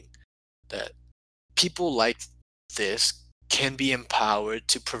networking, that people like this can be empowered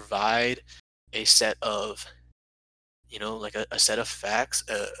to provide a set of, like a set of facts,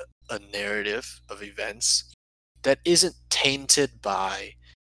 a narrative of events that isn't tainted by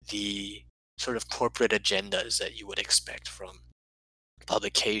the sort of corporate agendas that you would expect from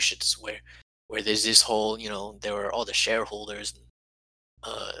publications, where there's this whole, there are all the shareholders and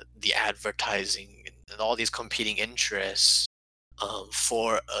the advertising and all these competing interests,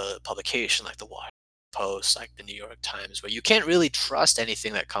 for a publication like the Washington Post, like the New York Times, where you can't really trust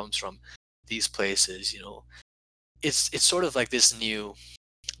anything that comes from these places. It's sort of like this new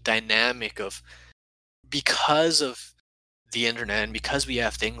dynamic of, because of the internet and because we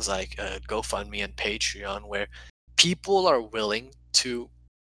have things like GoFundMe and Patreon, where people are willing to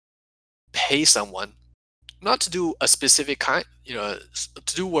pay someone not to do a specific kind,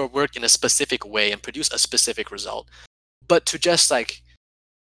 to do work in a specific way and produce a specific result, but to just like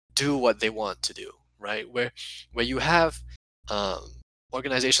do what they want to do, right? Where you have um,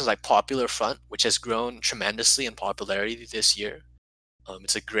 organizations like Popular Front, which has grown tremendously in popularity this year.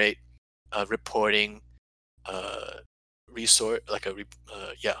 It's a great reporting uh, resort, like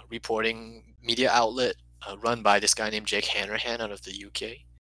reporting media outlet run by this guy named Jake Hanrahan out of the UK.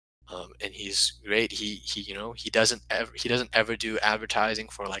 And he's great. He he doesn't ever do advertising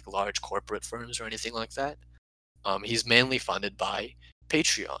for like large corporate firms or anything like that. He's mainly funded by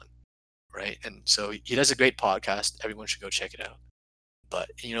Patreon, right? And so he does a great podcast. Everyone should go check it out. But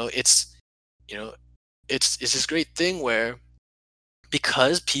you know it's this great thing where,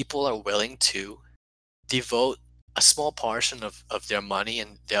 because people are willing to devote a small portion of their money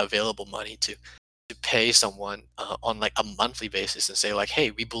and their available money to pay someone on like a monthly basis and say like,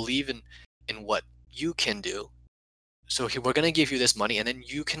 hey, we believe in what you can do, so we're going to give you this money, and then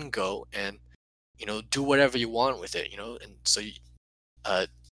you can go and do whatever you want with it. And so uh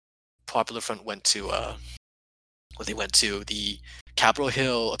Popular Front went to they went to the Capitol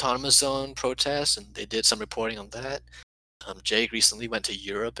Hill Autonomous Zone protests, and they did some reporting on that. Jake recently went to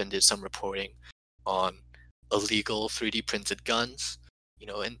Europe and did some reporting on illegal 3D printed guns.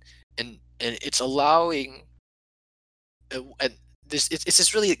 And it's allowing, and it's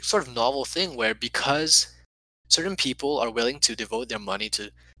this really sort of novel thing where, because certain people are willing to devote their money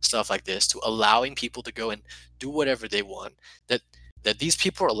to stuff like this, to allowing people to go and do whatever they want, that these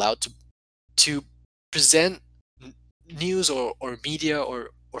people are allowed to present n- news or media or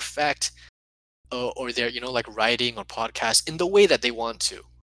fact, or their, like writing or podcast in the way that they want to,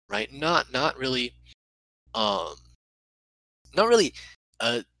 right? Not really, um not really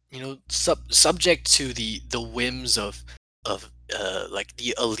subject to the whims of like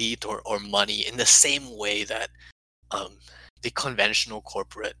the elite or money, in the same way that um the conventional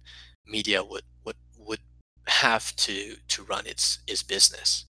corporate media would have to run its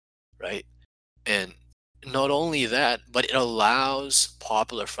business, right? And not only that, but it allows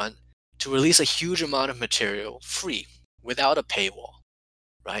Popular Front to release a huge amount of material free, without a paywall,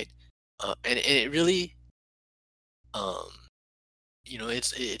 right? And it really, um,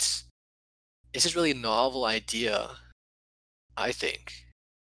 it's this really novel idea, I think,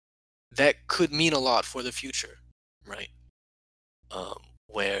 that could mean a lot for the future, right? Um,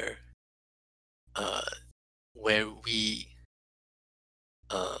 where uh, where we,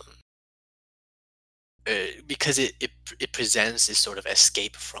 um, because it presents this sort of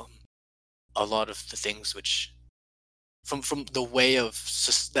escape from a lot of the things which, from the way of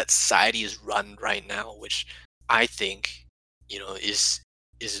that society is run right now, which I think, is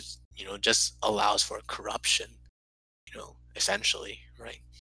just allows for corruption, essentially, right?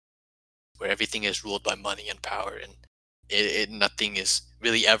 Where everything is ruled by money and power, and nothing is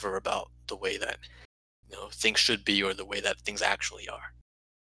really ever about the way that things should be or the way that things actually are.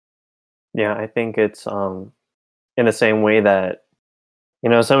 Yeah, I think it's in the same way that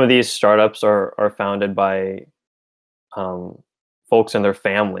some of these startups are founded by um, folks and their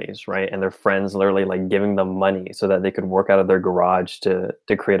families, right, and their friends, literally like giving them money so that they could work out of their garage to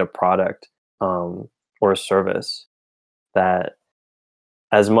create a product um, or a service. That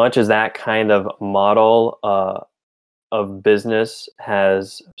as much as that kind of model of business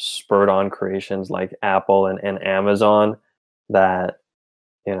has spurred on creations like Apple and Amazon, that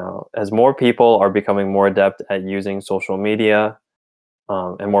as more people are becoming more adept at using social media,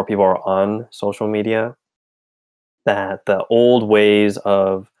 and more people are on social media, that the old ways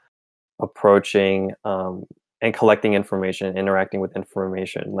of approaching and collecting information, interacting with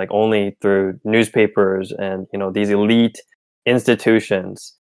information, like only through newspapers and these elite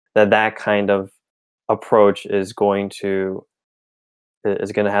institutions, that kind of approach is going to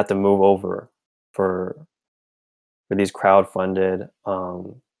have to move over for these crowd-funded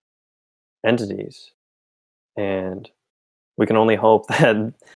entities, and we can only hope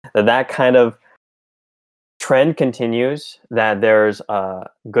that kind of trend continues, that there's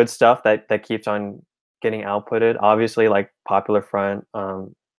good stuff that keeps on getting outputted. Obviously, like Popular Front,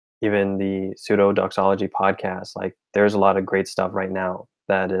 even the Pseudo Doxology podcast, like there's a lot of great stuff right now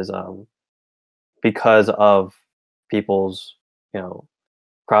that is because of people's you know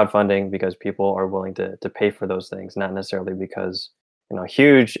crowdfunding, because people are willing to pay for those things, not necessarily because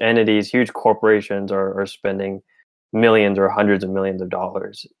huge entities, huge corporations are spending millions or hundreds of millions of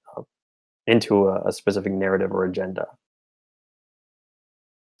dollars into a specific narrative or agenda.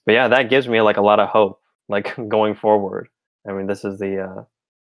 But yeah, that gives me like a lot of hope, like going forward. I mean, this is the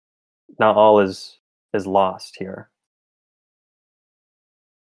not all is lost here.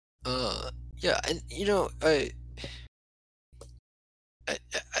 Yeah, and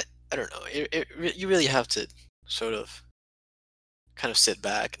I don't know. You really have to sort of kind of sit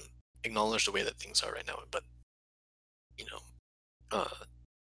back and acknowledge the way that things are right now. But you know,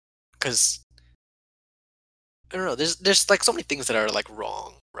 because I don't know. There's like so many things that are like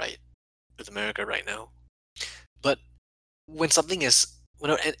wrong, right, with America right now. But when something is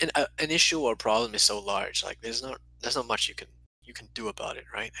when an issue or problem is so large, like there's not much you can do about it,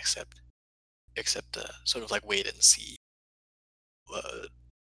 right? Except sort of like wait and see, uh,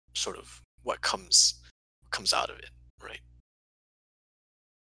 sort of what comes out of it, right?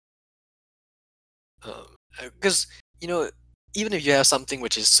 Because you know, even if you have something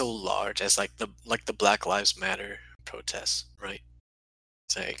which is so large as like the Black Lives Matter protests, right?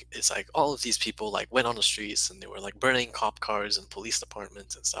 It's like all of these people like went on the streets and they were like burning cop cars and police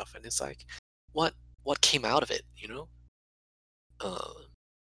departments and stuff, and it's like, what what came out of it, you know? Uh,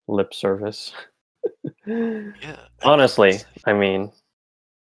 Lip service. yeah, and Honestly, I mean,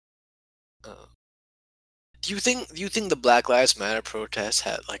 uh, do you think the Black Lives Matter protests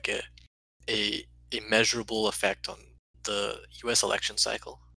had like a a measurable effect on the U.S. election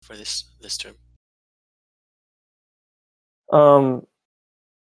cycle for this term? um,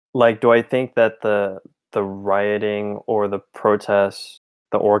 like, do I think that the rioting or the protests,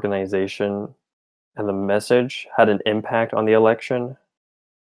 the organization, and the message had an impact on the election?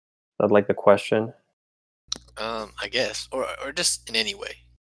 That like the question. I guess, or just in any way.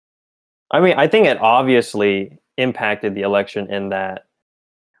 I mean, I think it obviously impacted the election in that,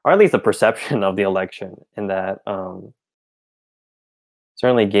 or at least the perception of the election, in that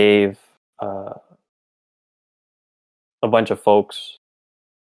certainly gave uh, a bunch of folks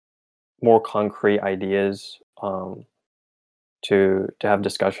more concrete ideas to have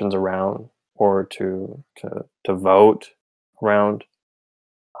discussions around, or to vote around.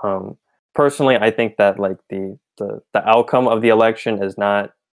 Um, Personally, I think that like the outcome of the election is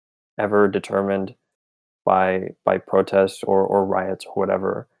not ever determined by protests or riots or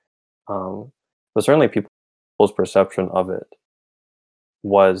whatever. Um, but certainly people's perception of it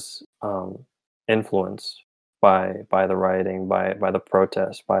was influenced by the rioting, by the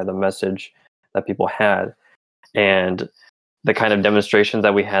protests, by the message that people had, and the kind of demonstrations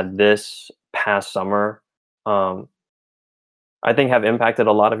that we had this past summer. Um, I think have impacted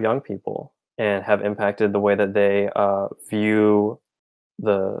a lot of young people and have impacted the way that they view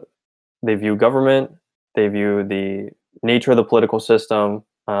the they view government, they view the nature of the political system.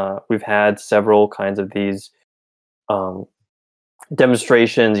 We've had several kinds of these um,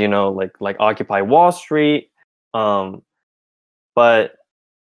 demonstrations, like Occupy Wall Street, um, but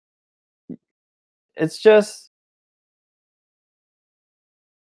it's just,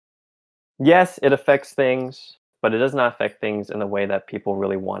 yes, it affects things, but it does not affect things in the way that people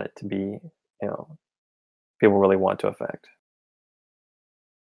really want it to be. You know, people really want to affect.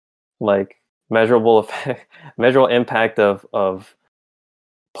 Like measurable effect, measurable impact of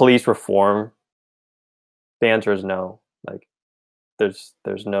police reform. The answer is no. Like there's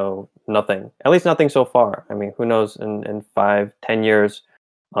nothing. At least nothing so far. I mean, who knows in 5, 10 years,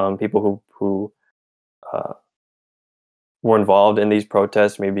 people who uh, were involved in these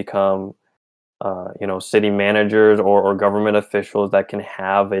protests may become city managers or government officials that can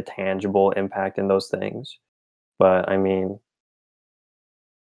have a tangible impact in those things. But I mean,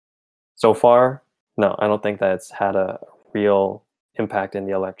 so far, no, I don't think that's had a real impact in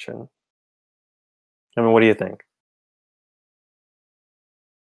the election. I mean, what do you think?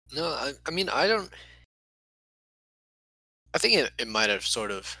 No, I mean, I don't. I think it might have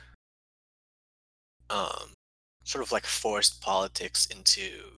um, sort of like forced politics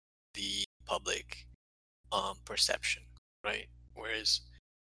into the public perception, right? Whereas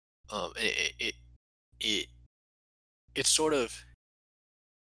it it it sort of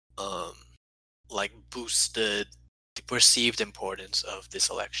um like boosted the perceived importance of this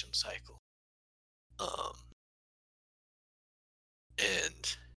election cycle. Um,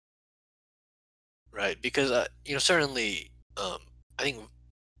 and right, because certainly, I think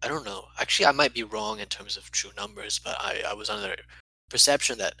I don't know. Actually, I might be wrong in terms of true numbers, but I was under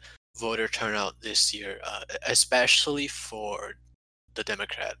perception that voter turnout this year, especially for the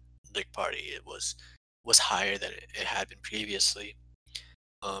Democratic Party, it was higher than it had been previously.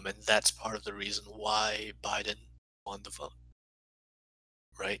 And that's part of the reason why Biden won the vote,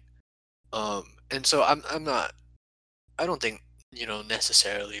 right? And so I'm not. I don't think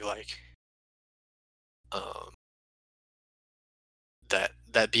necessarily like um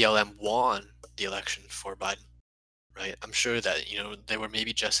that BLM won the election for Biden, right? I'm sure that there were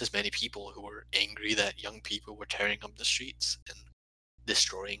maybe just as many people who were angry that young people were tearing up the streets and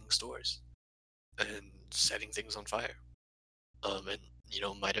destroying stores and setting things on fire. And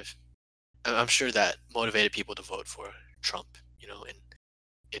might have. I'm sure that motivated people to vote for Trump.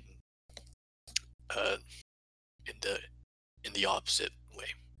 In uh in the opposite way,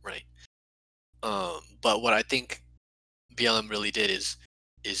 right? But what I think BLM really did is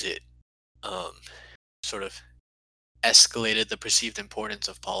it um sort of escalated the perceived importance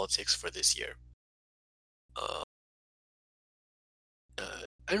of politics for this year. Uh,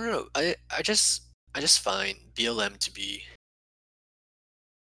 I don't know. I just find BLM to be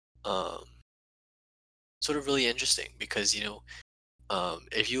um sort of really interesting because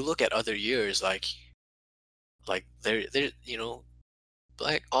if you look at other years like they're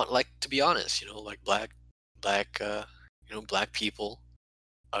black like to be honest like black people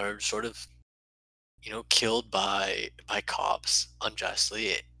are sort of killed by cops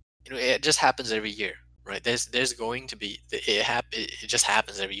unjustly. It just happens every year, right? There's going to be it just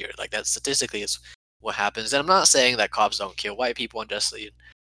happens every year. Like that statistically is what happens. And I'm not saying that cops don't kill white people unjustly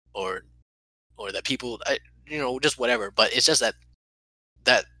or that people just whatever, but it's just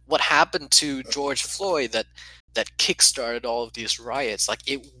that what happened to George Floyd that kickstarted all of these riots, like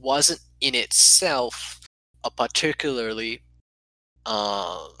it wasn't in itself a particularly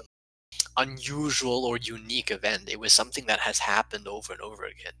um unusual or unique event. It was something that has happened over and over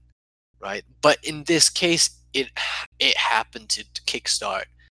again, right? But in this case, it happened to kickstart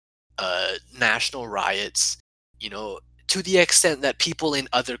national riots, you know, to the extent that people in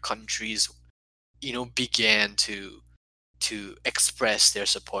other countries, began to express their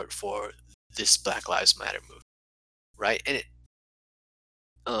support for this Black Lives Matter movement, right? And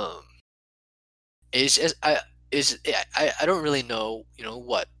um, it's just I don't really know,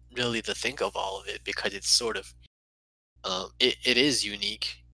 what really to think of all of it because it's sort of it is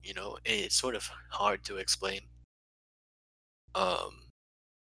unique, and it's sort of hard to explain. Um,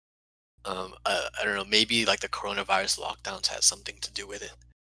 I don't know, maybe like the coronavirus lockdowns has something to do with it,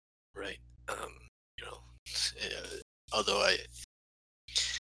 right? Um, you know, although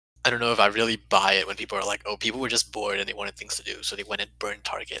I don't know if I really buy it when people are like, oh, people were just bored and they wanted things to do, so they went and burned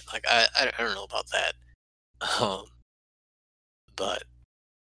Target. Like I don't know about that. Um, but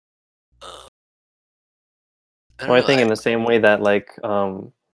um, I don't Well, I know. think in the same way that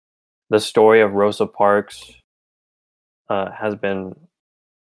the story of Rosa Parks has been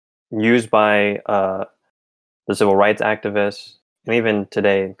used by the civil rights activists, and even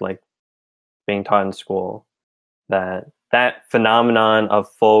today, like being taught in school, that phenomenon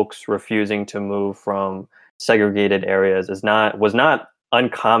of folks refusing to move from segregated areas was not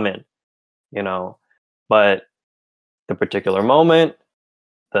uncommon, you know, but the particular moment,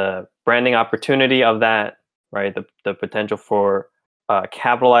 the branding opportunity of that, right, the potential for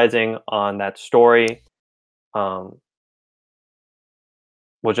capitalizing on that story um,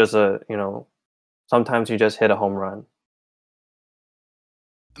 was just sometimes you just hit a home run.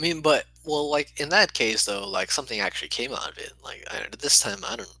 I mean, but well, like in that case though, like something actually came out of it. Like this time,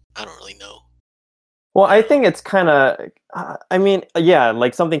 I don't really know. Well, You I know, think it's kinda I mean, yeah,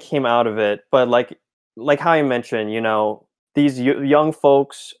 like, something came out of it, but, like how I mentioned, these young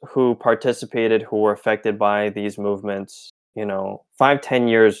folks who participated, who were affected by these movements, 5, 10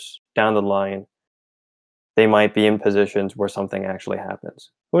 years down the line, they might be in positions where something actually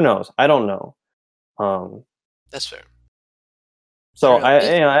happens. Who knows? I don't know. Um, that's fair. I so don't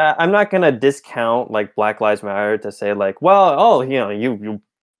know. I'm not gonna discount, like, Black Lives Matter to say, like, "Well, oh, you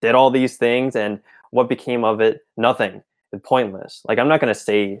did all these things, and what became of it? Nothing. It's pointless." Like, I'm not gonna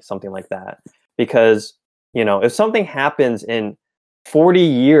say something like that because, if something happens in 40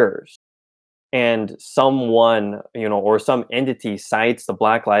 years and someone, or some entity cites the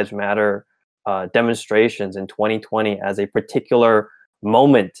Black Lives Matter demonstrations in 2020 as a particular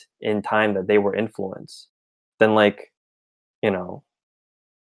moment in time that they were influenced, then, like, you know,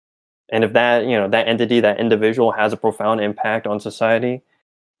 and if that entity, that individual has a profound impact on society,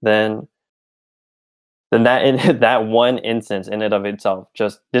 then that that one instance in and of itself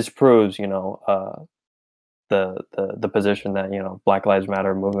just disproves, the position that Black Lives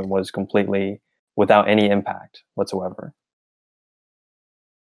Matter movement was completely without any impact whatsoever.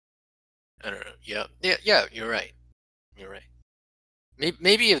 I don't know. Yeah, yeah, yeah. You're right. You're right.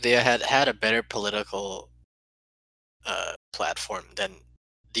 Maybe if they had had a better political platform than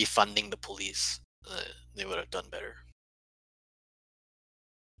defunding the police, they would have done better.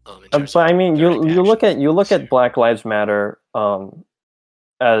 In terms But of I mean, direct you look action at this year. Black Lives Matter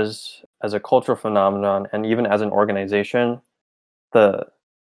as a cultural phenomenon and even as an organization. The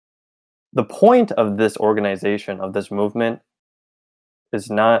the point of this organization, of this movement, is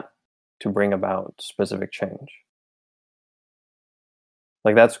not to bring about specific change.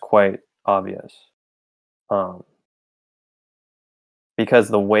 Like, that's quite obvious. Um, because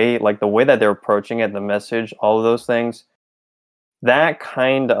the way that they're approaching it, the message, all of those things, that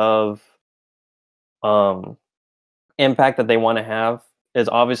kind of um, impact that they want to have is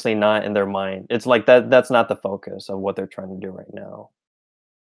obviously not in their mind. It's like that's not the focus of what they're trying to do right now.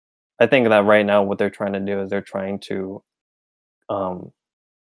 I think that right now what they're trying to do is they're trying to um,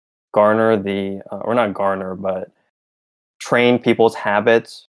 garner or not garner, but train people's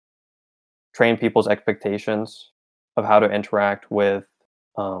habits, train people's expectations of how to interact with,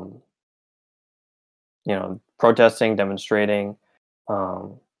 um, protesting, demonstrating,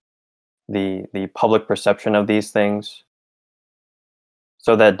 um, the public perception of these things,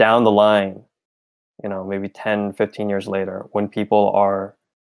 so that down the line, maybe 10, 15 years later, when people are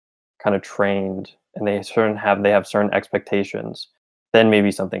kind of trained and they have certain expectations, then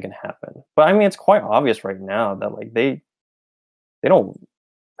maybe something can happen. But I mean, it's quite obvious right now that, like, they don't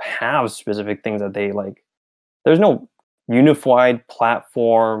have specific things that they like. There's no unified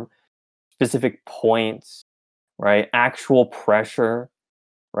platform, specific points, right? Actual pressure,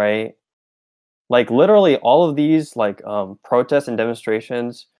 right? Like, literally all of these, like, protests and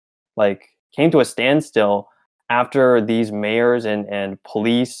demonstrations, like, came to a standstill after these mayors and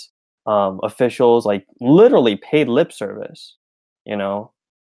police officials, like, literally paid lip service, you know.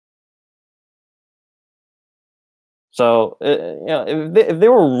 So, if they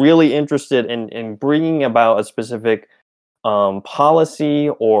were really interested in bringing about a specific policy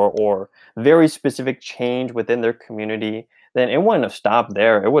or very specific change within their community, then it wouldn't have stopped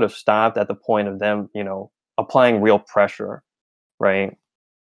there. It would have stopped at the point of them, applying real pressure, right?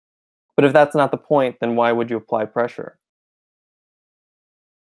 But if that's not the point, then why would you apply pressure?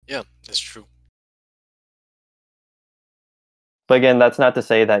 Yeah, that's true. But again, that's not to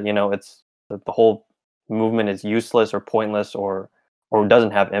say that it's that the whole movement is useless or pointless or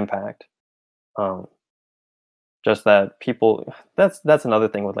doesn't have impact. Um, just that people that's another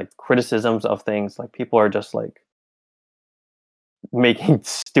thing with, like, criticisms of things. Like, people are just, like, making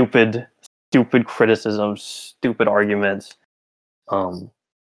stupid criticisms, stupid arguments, um,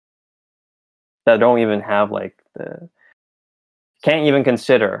 that don't even have, like, the can't even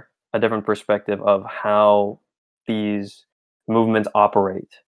consider a different perspective of how these movements operate,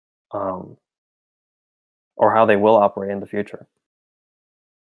 um, or how they will operate in the future.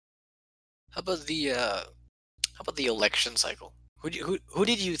 How about the election cycle? Who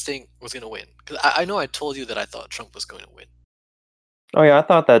did you think was gonna win? Because I know I told you that I thought Trump was going to win. Oh yeah, I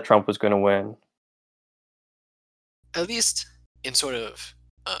thought that Trump was going to win. At least in sort of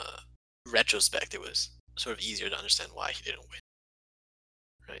uh, retrospect, it was sort of easier to understand why he didn't win,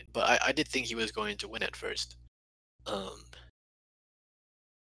 right? But I did think he was going to win at first. Um,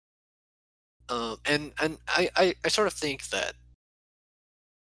 and I sort of think that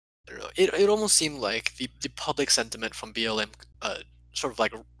I don't know. It almost seemed like the public sentiment from BLM sort of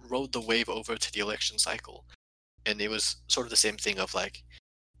like rode the wave over to the election cycle, and it was sort of the same thing of like,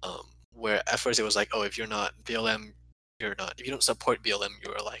 where at first it was like, oh, if you're not BLM, you're not. If you don't support BLM,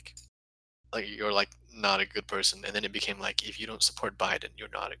 you're like not a good person. And then it became like, if you don't support Biden, you're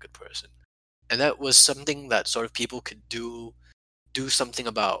not a good person. And that was something that sort of people could do something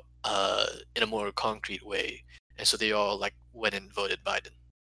about in a more concrete way. And so they all like went and voted Biden.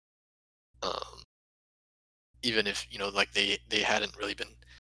 Um, Even if, like they hadn't really been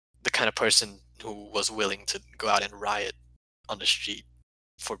the kind of person who was willing to go out and riot on the street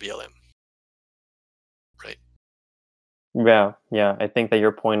for BLM, right? Yeah, yeah. I think that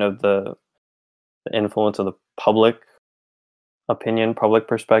your point of the influence of the public opinion, public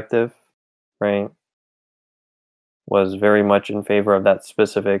perspective, right, was very much in favor of that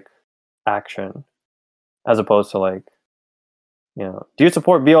specific action, as opposed to like, do you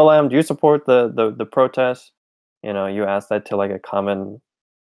support BLM? Do you support the protests? You ask that to like a common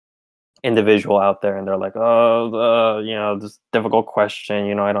individual out there, and they're like, oh, this difficult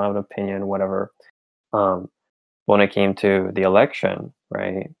question. I don't have an opinion, whatever. Um, when it came to the election,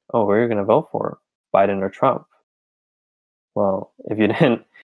 right? Oh, who are you going to vote for, Biden or Trump? Well, if you didn't,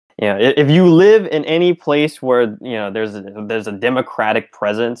 if you live in any place where there's a Democratic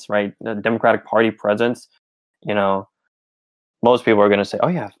presence, right, a Democratic Party presence, you know, most people are going to say, oh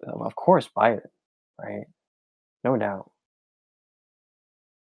yeah, of course, Biden, right? No doubt.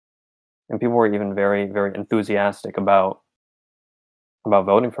 And people were even very, very enthusiastic about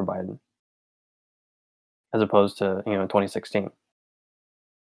voting for Biden, as opposed to 2016.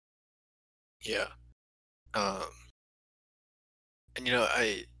 Yeah. Um, and yeah.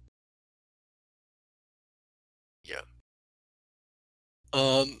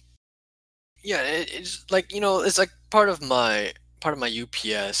 Um, yeah, it's like, it's like part of my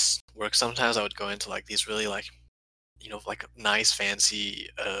UPS work. Sometimes I would go into like these really like, like nice fancy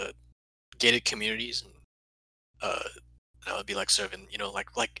gated communities, and uh I would be like serving,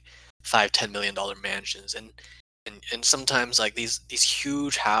 like 5-10 million dollar mansions, and sometimes like these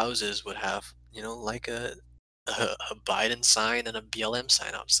huge houses would have, like a Biden sign and a BLM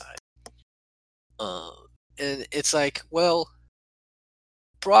sign outside. Uh, and it's like, well,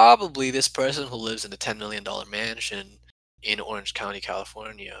 probably this person who lives in a $10 million mansion in Orange County,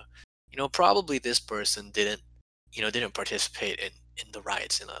 California, probably this person didn't participate in the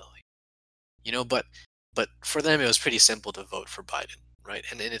riots in LA. But for them it was pretty simple to vote for Biden, right?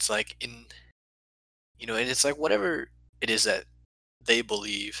 And it's like and it's like whatever it is that they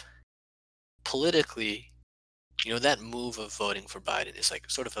believe politically, that move of voting for Biden is like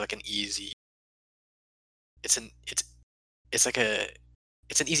sort of like an easy it's an it's like a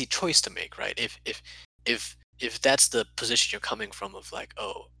it's an easy choice to make, right? If that's the position you're coming from of like,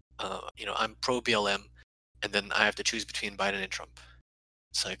 oh, I'm pro BLM, and then I have to choose between Biden and Trump.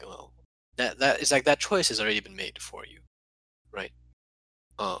 It's like, well, that is like that choice has already been made for you, right?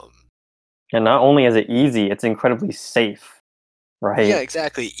 Um, And not only is it easy, it's incredibly safe, yeah, right?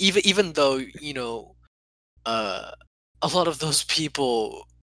 exactly. Even though uh, a lot of those people,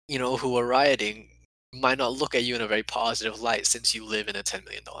 who are rioting might not look at you in a very positive light since you live in a $10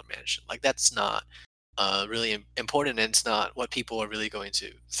 million mansion. Like that's not really important, and it's not what people are really going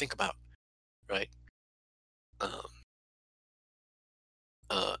to think about, right? Um,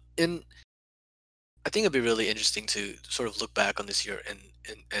 and I think it'd be really interesting to sort of look back on this year and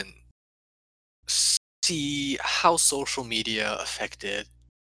see how social media affected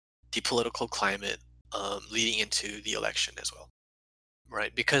the political climate leading into the election as well,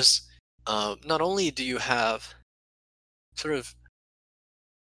 right? Because not only do you have sort of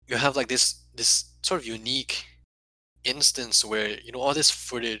you have like this sort of unique instance where all this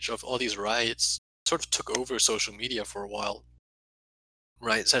footage of all these riots sort of took over social media for a while,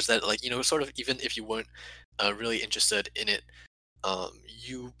 right? Such that like sort of even if you weren't really interested in it,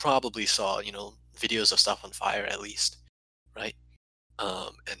 you probably saw videos of stuff on fire at least, right?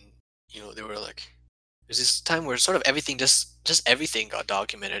 And they were like there's this time where sort of everything just everything got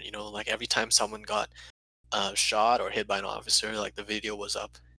documented. Like every time someone got shot or hit by an officer, like the video was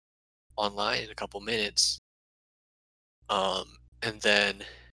up online in a couple minutes. And then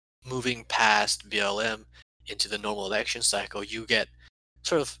moving past BLM into the normal election cycle, you get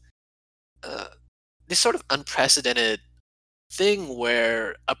sort of uh, this sort of unprecedented thing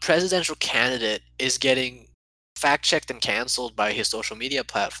where a presidential candidate is getting fact checked and canceled by his social media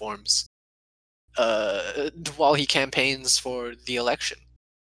platforms while he campaigns for the election.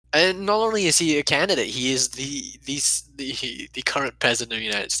 And not only is he a candidate, he is the current president of the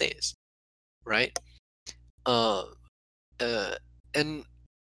United States, right? Uh, uh, and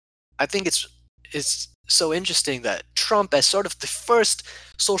I think it's so interesting that Trump, as sort of the first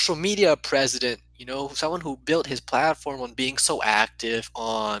social media president, someone who built his platform on being so active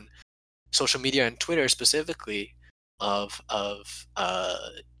on social media and Twitter specifically, sort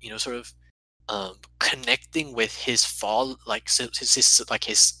of connecting with his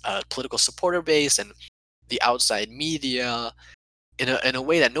political supporter base and the outside media in a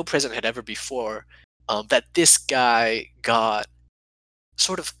way that no president had ever before. That this guy got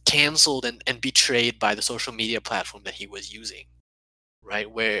sort of canceled and betrayed by the social media platform that he was using,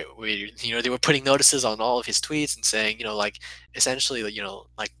 right? Where they were putting notices on all of his tweets and saying, like, essentially,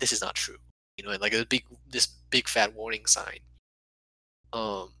 like, this is not true, like this big fat warning sign.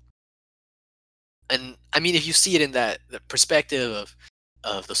 And I mean, if you see it in that the perspective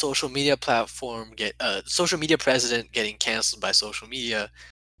of the social media platform social media president getting canceled by social media,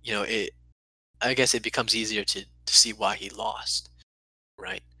 it I guess it becomes easier to see why he lost,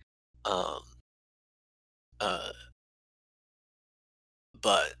 right? Um, uh,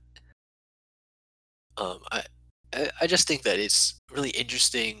 but I, I just think that it's really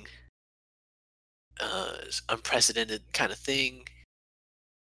interesting, unprecedented kind of thing,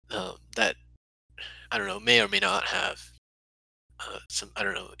 that I don't know, may or may not have some, I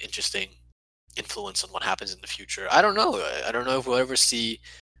don't know, interesting influence on what happens in the future. I don't know. I don't know if we'll ever see.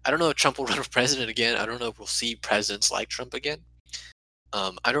 I don't know if Trump will run for president again. I don't know if we'll see presidents like Trump again.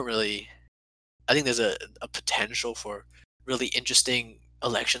 I don't really. I think there's a potential for really interesting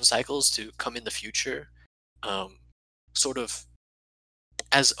election cycles to come in the future, um, sort of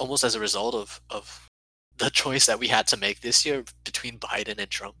as almost as a result of the choice that we had to make this year between Biden and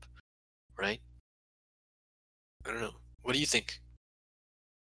Trump, right? I don't know. What do you think?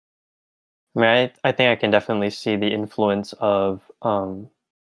 I mean, I think I can definitely see the influence of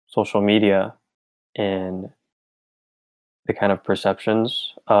social media in the kind of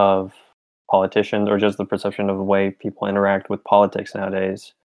perceptions of politicians, or just the perception of the way people interact with politics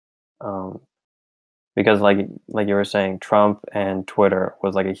nowadays. Um, because like you were saying, Trump and Twitter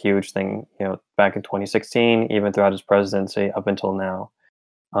was like a huge thing, back in 2016, even throughout his presidency up until now.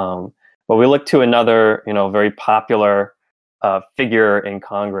 But we look to another, very popular figure in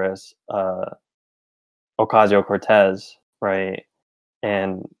Congress, Ocasio Cortez, right?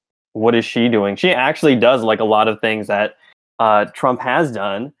 And what is she doing? She actually does like a lot of things that Trump has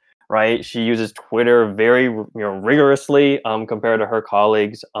done, right? She uses Twitter very, rigorously compared to her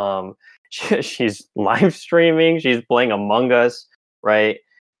colleagues. She's live streaming. She's playing Among Us, right?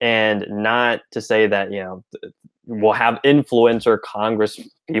 And not to say that we'll have influencer Congress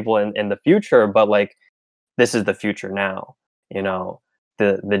people in the future, but like this is the future now. You know,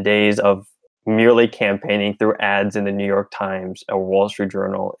 the days of merely campaigning through ads in the New York Times or Wall Street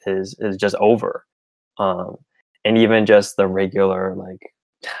Journal is just over. Um, and even just the regular like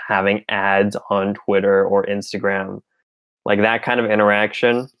having ads on Twitter or Instagram, like that kind of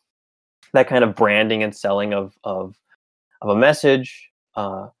interaction, that kind of branding and selling of a message,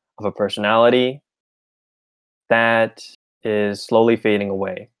 of a personality, that is slowly fading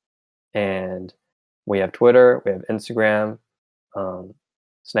away. And we have Twitter, we have Instagram, um,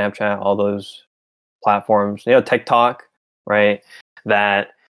 Snapchat, all those platforms, TikTok, right? That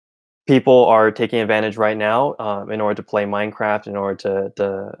people are taking advantage right now, in order to play Minecraft, in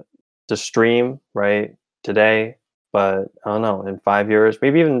order to stream, right? Today, but I don't know, in 5 years,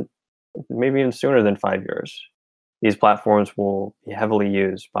 maybe even sooner than 5 years, these platforms will be heavily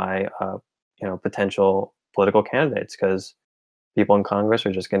used by potential political candidates, because people in Congress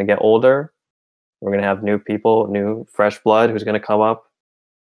are just going to get older. We're going to have new people, new fresh blood who's going to come up.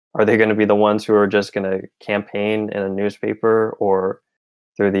 Are they going to be the ones who are just going to campaign in a newspaper or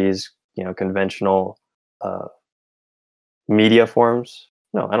through these conventional uh, media forms?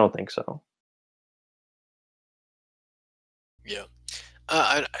 No, I don't think so. Yeah.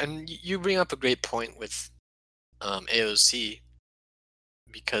 And you bring up a great point with AOC,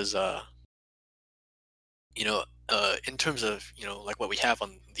 because in terms of like what we have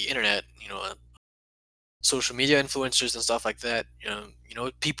on the internet, social media influencers and stuff like that,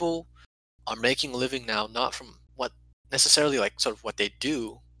 people are making a living now not from what necessarily like sort of what they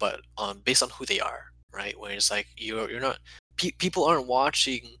do, but based on who they are, right? Where it's like you're not people aren't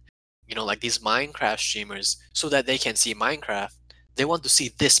watching, like these Minecraft streamers so that they can see Minecraft. They want to see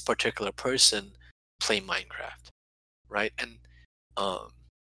this particular person play Minecraft, right? And um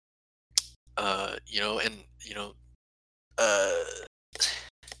and uh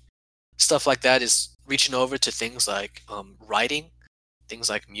stuff like that is reaching over to things like writing, things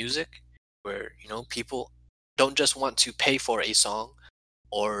like music, where people don't just want to pay for a song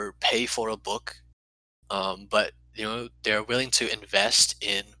or pay for a book, but they're willing to invest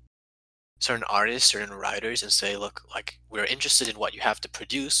in certain artists, certain writers, and say, look, like we're interested in what you have to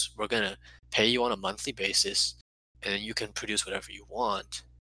produce. We're gonna pay you on a monthly basis, and then you can produce whatever you want.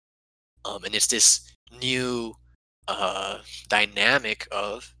 And it's this new uh, dynamic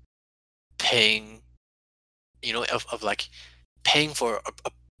of paying, of like paying for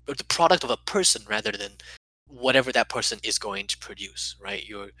the product of a person rather than whatever that person is going to produce, right?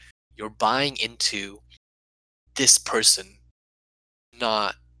 You're buying into this person,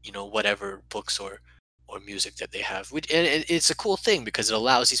 not whatever books or music that they have. Which and it's a cool thing because it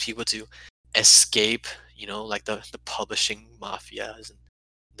allows these people to escape, like the publishing mafias and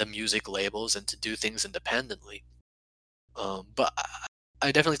the music labels, and to do things independently. But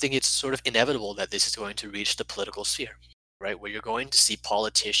I definitely think it's sort of inevitable that this is going to reach the political sphere, right? Where you're going to see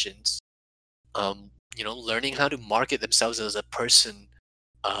politicians, learning how to market themselves as a person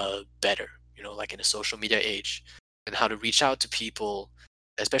better, like in a social media age, and how to reach out to people,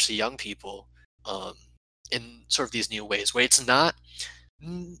 especially young people, um, in sort of these new ways where it's not,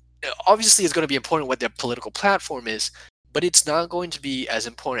 mm, obviously it's going to be important what their political platform is, but it's not going to be as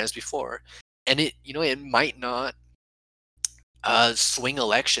important as before. And it might not swing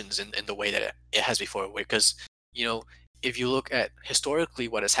elections in the way that it has before. Because you know, if you look at historically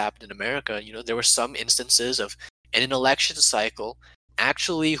what has happened in America, there were some instances of in an election cycle,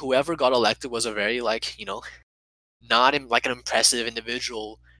 actually whoever got elected was a very like not like an impressive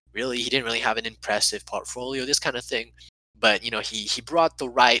individual. Really, he didn't really have an impressive portfolio, this kind of thing. But he brought the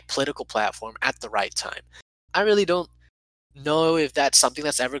right political platform at the right time. I really don't know if that's something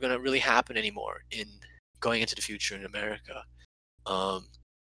that's ever going to really happen anymore in going into the future in America. Um,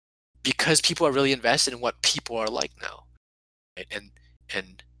 because people are really invested in what people are like now, right?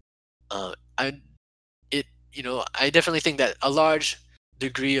 And I it I definitely think that a large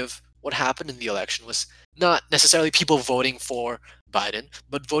degree of what happened in the election was not necessarily people voting for Biden,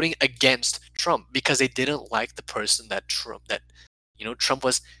 but voting against Trump because they didn't like the person that Trump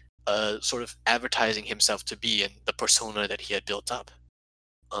was sort of advertising himself to be, and the persona that he had built up.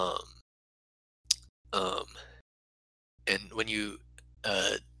 Um, um, and when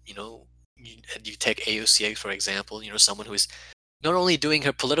uh, you know, you take AOCA for example, someone who is not only doing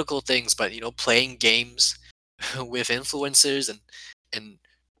her political things, but playing games with influencers and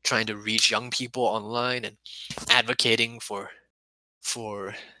trying to reach young people online and advocating for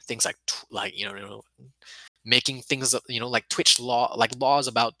things like making things like Twitch law, like laws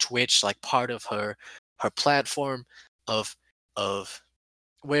about Twitch, like part of her platform of of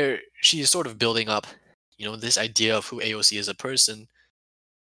where she is sort of building up this idea of who AOC is a person,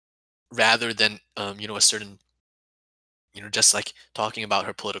 rather than a certain just like talking about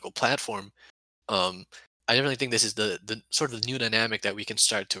her political platform. um I definitely think this is the sort of new dynamic that we can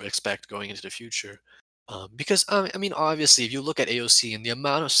start to expect going into the future. Because I mean, obviously, if you look at AOC and the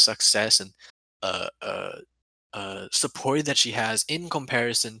amount of success and uh, uh, support that she has in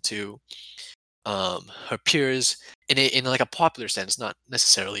comparison to her peers in like a popular sense, not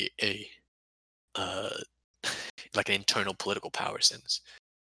necessarily a uh, like an internal political power sense,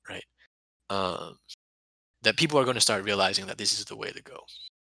 right? Um, that people are going to start realizing that this is the way to go.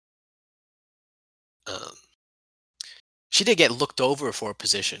 Um, she did get looked over for a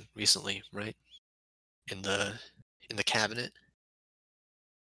position recently, right? In the cabinet.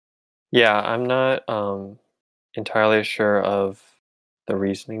 Yeah, I'm not entirely sure of the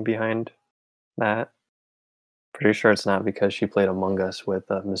reasoning behind that. Pretty sure it's not because she played Among Us with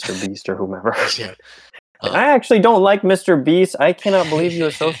Mr. Beast or whomever. Yeah. Like, Um, I actually don't like Mr. Beast. I cannot believe you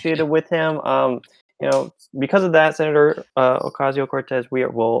associated with him. Because of that, Senator Ocasio Cortez,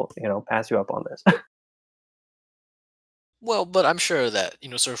 will pass you up on this. well, but I'm sure that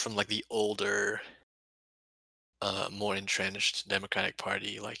sort of from like the older, more entrenched Democratic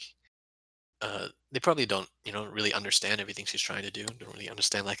Party, like they probably don't really understand everything she's trying to do. Don't really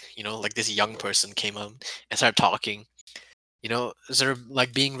understand like like this young person came up and started talking, sort of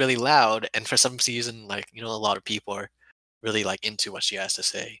like being really loud, and for some reason, like a lot of people are really like into what she has to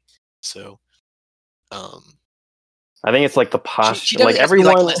say. So um I think it's like the she posture. Like definitely has to be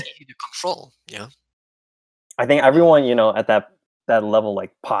like everyone, less easy to control. Yeah. I think Um, everyone, at that level,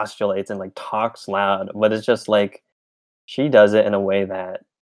 like postulates and like talks loud, but it's just like she does it in a way that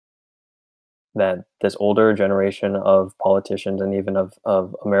this older generation of politicians and even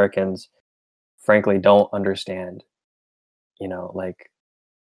of Americans, frankly, don't understand. You know, like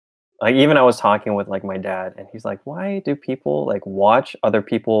even I was talking with like my dad, and he's like, "Why do people like watch other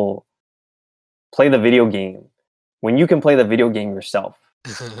people play the video game when you can play the video game yourself?"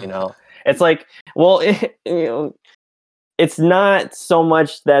 You know, it's like, well, it's not so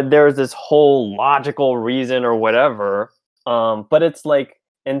much that there's this whole logical reason or whatever, but it's like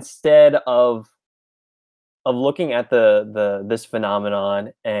instead of looking at the this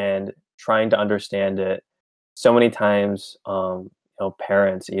phenomenon and trying to understand it, so many times,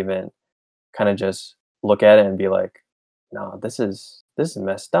 parents even kind of just look at it and be like, "No, this is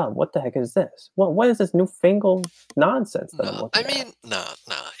messed up. What the heck is this? What is this newfangled nonsense that I'm No, I looking at?" mean, no,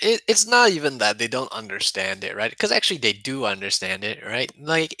 no. It's not even that they don't understand it, right? Because actually they do understand it, right?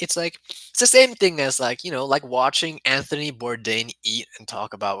 Like it's the same thing as like like watching Anthony Bourdain eat and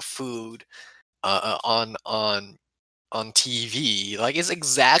talk about food on TV. Like it's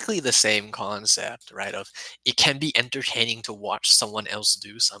exactly the same concept, right? Of it can be entertaining to watch someone else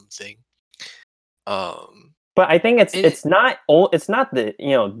do something. Um, But I think it's and it, it's not all it's not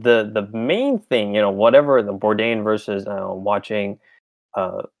the main thing, whatever the Bourdain versus watching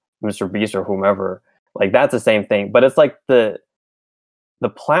uh Mr. Beast or whomever, like that's the same thing. But it's like the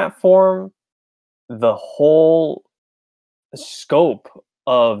platform, the whole scope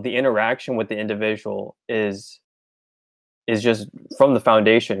of the interaction with the individual is just from the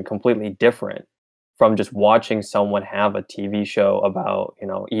foundation completely different from just watching someone have a TV show about,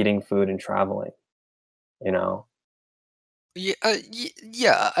 eating food and traveling, you know? yeah,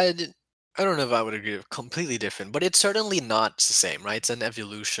 yeah. I don't know if I would agree with completely different, but it's certainly not the same, right? It's an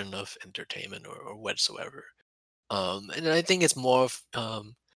evolution of entertainment or whatsoever. And I think it's more of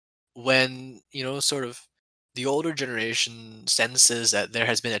when sort of the older generation senses that there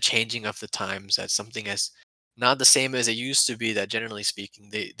has been a changing of the times, that something is not the same as it used to be, that generally speaking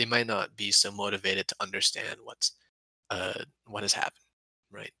they might not be so motivated to understand what has happened,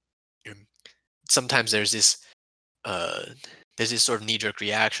 right? Um, Sometimes uh there's this sort of knee-jerk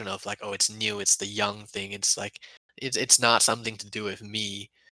reaction of like, oh, it's new, it's the young thing, it's like it's not something to do with me,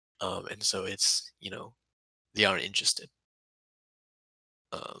 and so it's they aren't interested.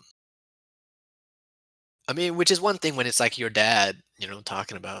 um I mean, which is one thing when it's like your dad,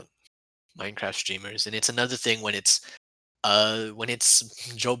 talking about Minecraft streamers, and it's another thing when it's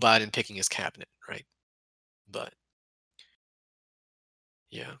Joe Biden picking his cabinet, right? But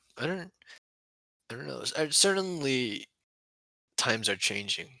yeah, I don't know. Certainly times are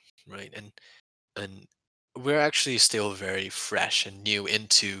changing, right? And we're actually still very fresh and new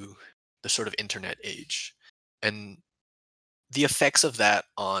into the sort of internet age. And the effects of that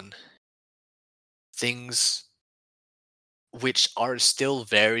on things which are still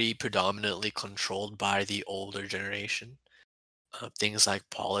very predominantly controlled by the older generation, things like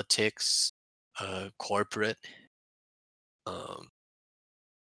politics, corporate. Um,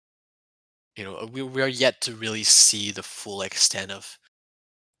 we are yet to really see the full extent of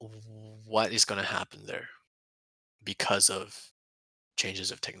what is going to happen there because of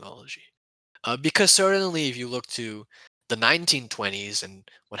changes of technology. Because certainly, if you look to the 1920s and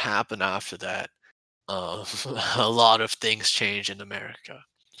what happened after that, uh, a lot of things changed in America,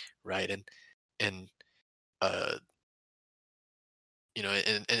 right? And uh,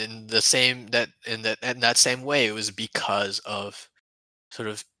 and in the same that in that same way, it was because of sort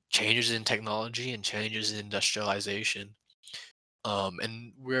of changes in technology and changes in industrialization.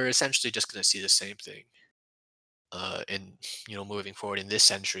 And we're essentially just going to see the same thing in moving forward in this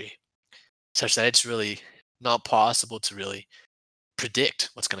century, such that it's really not possible to really predict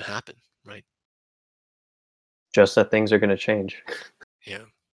what's going to happen, right? Just that things are going to change. Yeah.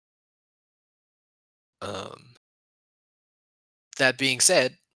 Um, that being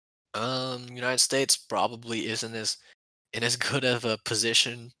said, United States probably isn't as in as good of a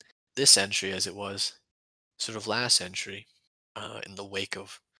position this century as it was sort of last century, in the wake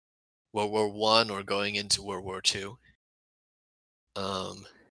of World War I or going into World War II. Um,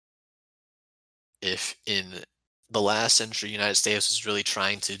 if in the last century, United States was really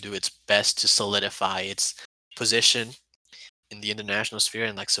trying to do its best to solidify its position in the international sphere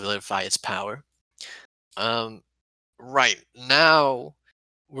and like solidify its power. Um, right now,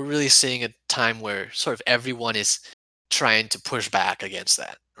 we're really seeing a time where sort of everyone is trying to push back against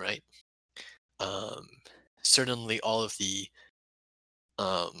that, right? Um, Certainly, all of the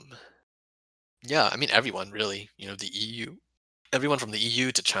um, yeah, I mean everyone really, the EU, everyone from the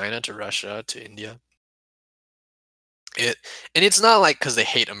EU to China to Russia to India. It and it's not like because they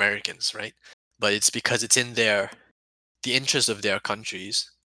hate Americans, right? But it's because it's in the interest of their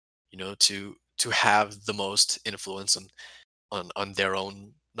countries, to have the most influence on their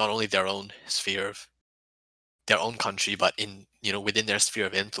own, not only their own sphere of their own country, but in within their sphere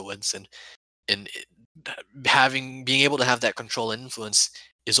of influence. And having being able to have that control and influence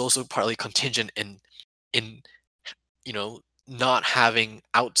is also partly contingent in not having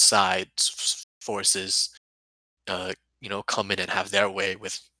outside forces come in and have their way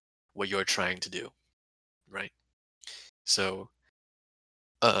with what you're trying to do, right? So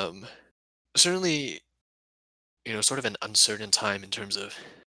Um, Certainly, sort of an uncertain time in terms of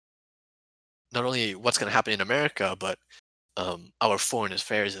not only what's going to happen in America, but our foreign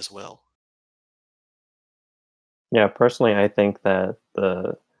affairs as well. Yeah, personally, I think that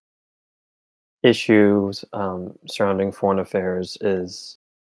the issues surrounding foreign affairs is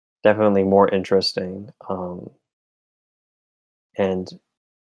definitely more interesting, and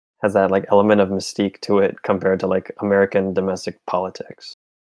has that like element of mystique to it compared to like American domestic politics.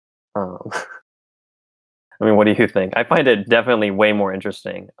 Um, I mean, what do you think? I find it definitely way more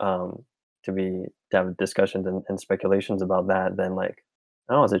interesting to have discussions and speculations about that than like,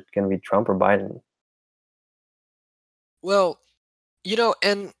 oh, is it going to be Trump or Biden? Well,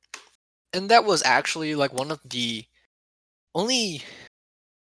 and that was actually like one of the only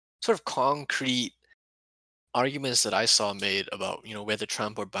sort of concrete arguments that I saw made about whether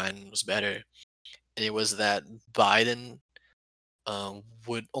Trump or Biden was better, and it was that Biden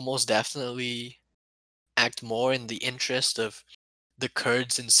would almost definitely act more in the interest of the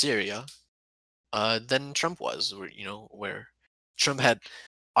Kurds in Syria than Trump was, where Trump had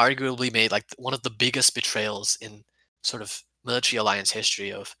arguably made like one of the biggest betrayals in sort of military alliance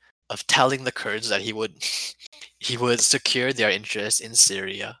history of telling the Kurds that he would he would secure their interests in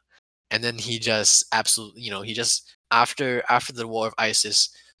Syria, and then he just absolutely, he just after the war of ISIS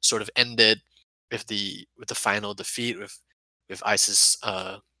sort of ended with the final defeat with ISIS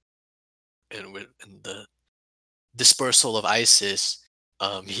and the dispersal of ISIS.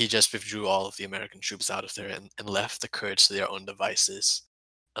 He just withdrew all of the American troops out of there and left the Kurds to their own devices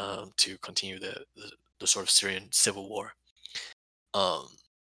to continue the sort of Syrian civil war. Um,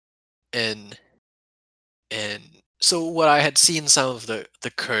 and and so what I had seen some of the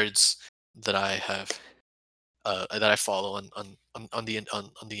Kurds that I have that I follow on the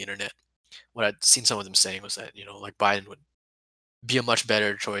internet, what I'd seen some of them saying was that like Biden would be a much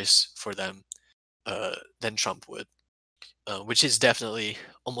better choice for them than Trump would, which is definitely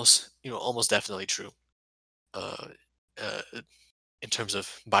almost definitely true. Uh, uh, in terms of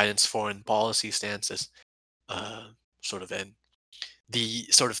Biden's foreign policy stances, uh, sort of, and the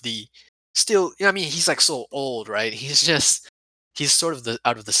sort of the still, I mean, he's like so old, right? He's sort of the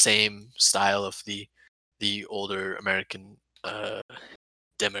out of the same style of the older American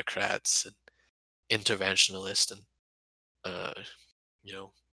Democrats and interventionalists and uh, you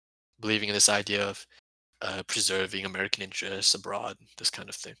know believing in this idea of preserving American interests abroad, this kind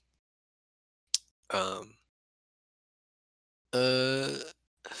of thing. Um, uh,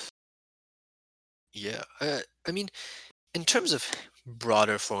 yeah, I mean, in terms of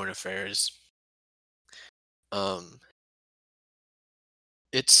broader foreign affairs, um,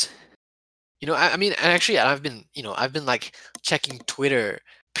 it's I mean, and actually, I've been like checking Twitter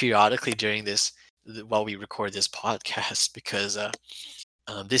periodically during while we record this podcast because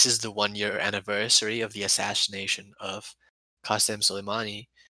this is the 1 year anniversary of the assassination of Qasem Soleimani,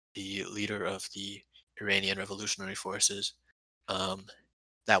 the leader of the Iranian Revolutionary Forces. Um,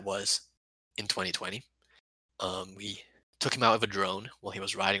 that was in 2020. We took him out of a drone while he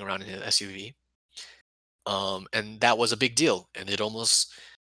was riding around in his SUV. And that was a big deal, and it almost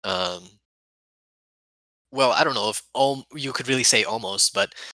um, well, I don't know if you could really say almost,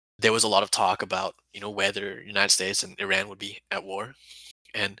 but there was a lot of talk about whether United States and Iran would be at war,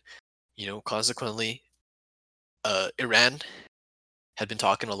 and consequently, Iran had been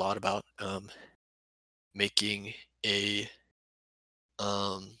talking a lot about making a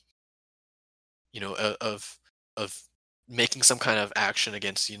um, of making some kind of action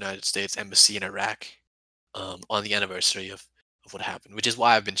against the United States embassy in Iraq on the anniversary of what happened, which is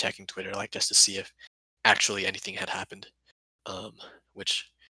why I've been checking Twitter, like just to see if actually anything had happened. Um, which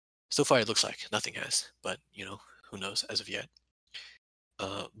so far it looks like nothing has, but who knows as of yet.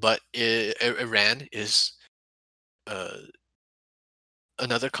 But Iran is uh,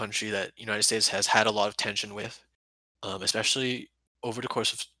 another country that United States has had a lot of tension with, especially over the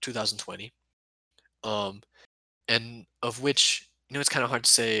course of 2020, um, and of which it's kind of hard to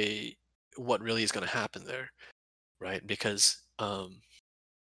say what really is going to happen there, right? Because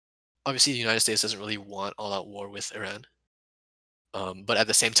obviously the United States doesn't really want all-out war with Iran, but at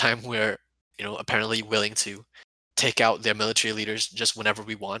the same time we're apparently willing to take out their military leaders just whenever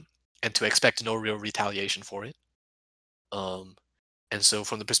we want and to expect no real retaliation for it. Um, and so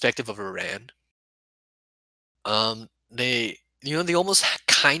from the perspective of Iran, they they almost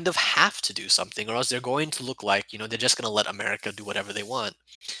kind of have to do something, or else they're going to look like they're just going to let America do whatever they want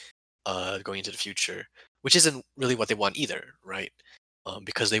going into the future, which isn't really what they want either, right?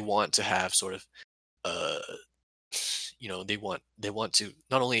 Because they want to have sort of uh, they want to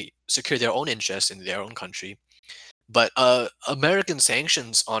not only secure their own interests in their own country, But American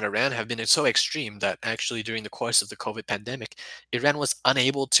sanctions on Iran have been so extreme that actually during the course of the COVID pandemic, Iran was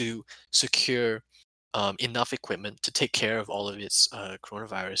unable to secure enough equipment to take care of all of its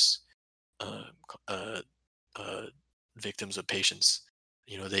coronavirus uh, c- uh, uh, victims of patients.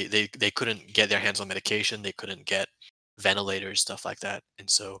 They couldn't get their hands on medication, they couldn't get ventilators, stuff like that, and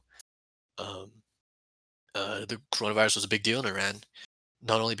so um, the coronavirus was a big deal in Iran.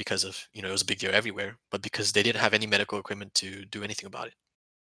 Not only because of it was a big deal everywhere, but because they didn't have any medical equipment to do anything about it.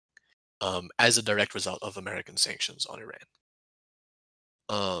 As a direct result of American sanctions on Iran.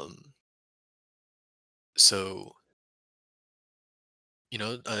 Um, so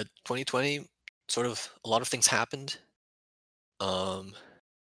 2020, sort of a lot of things happened. Um,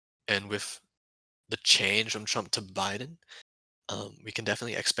 and with the change from Trump to Biden, we can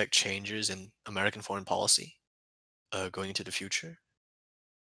definitely expect changes in American foreign policy going into the future.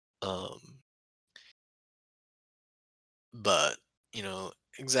 Um, but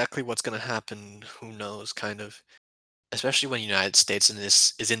exactly what's going to happen, who knows? Kind of, especially when the United States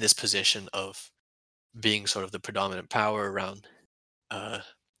is in this position of being sort of the predominant power uh,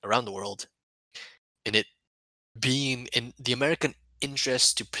 around the world, and it being in the American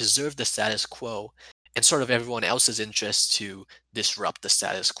interest to preserve the status quo, and sort of everyone else's interest to disrupt the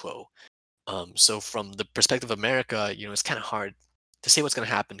status quo. So from the perspective of America, it's kind of hard to say what's going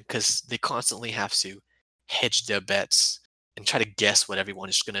to happen because they constantly have to hedge their bets and try to guess what everyone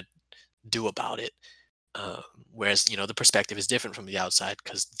is going to do about it. Uh, Whereas the perspective is different from the outside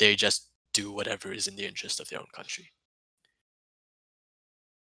because they just do whatever is in the interest of their own country.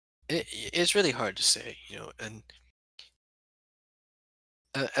 It's really hard to say, and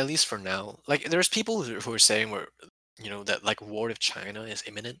at least for now, like there's people who are saying that like war with China is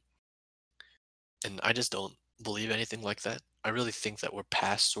imminent, and I just don't believe anything like that. I really think that we're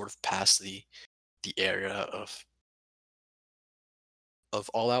past the era of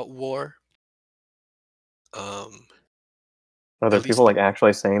all out war. Um, Are there at people least like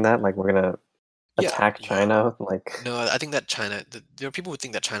actually saying that? Like we're gonna yeah, attack yeah. China? Like No, I think that there are people who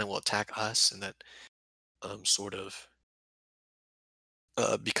think that China will attack us, and that sort of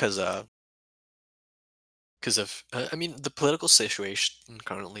because of I mean the political situation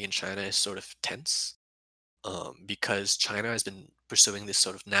currently in China is sort of tense because China has been pursuing this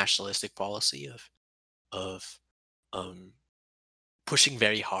sort of nationalistic policy of um, pushing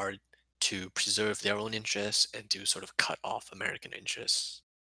very hard to preserve their own interests and to sort of cut off American interests,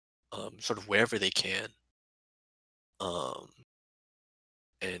 sort of wherever they can. Um,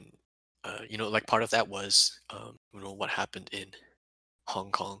 and like part of that was what happened in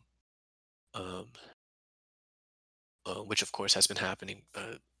Hong Kong, um, which of course has been happening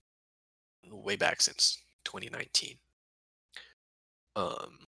way back since 2019.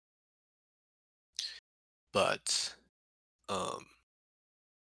 Um, but um,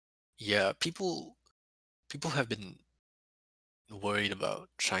 yeah, people have been worried about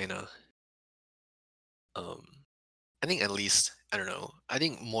China. Um, I think at least I don't know. I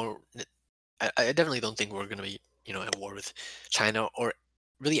think more. I definitely don't think we're gonna be at war with China or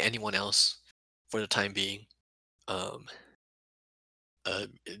really anyone else for the time being. Um,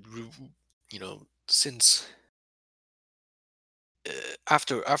 since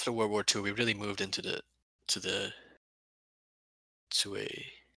after World War II, we really moved into the to the to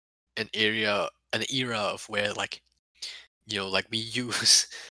an area an era of where like we use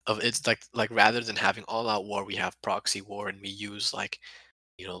of it's like rather than having all out war, we have proxy war, and we use like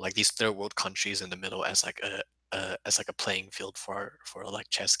these third world countries in the middle as like a playing field for like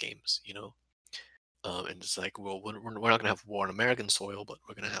chess games. And it's like, well, we're not gonna have war on American soil, but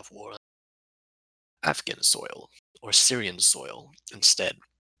we're gonna have war on Afghan soil or Syrian soil instead,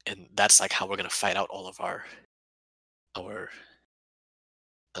 and that's like how we're gonna fight out all of our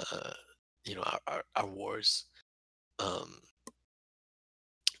uh our wars. um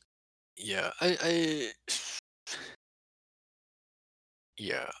yeah,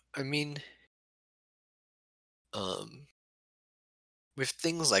 yeah, I mean, um with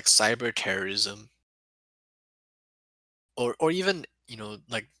things like cyber terrorism or even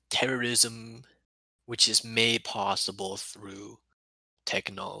like terrorism which is made possible through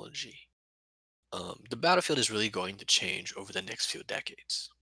technology. The battlefield is really going to change over the next few decades,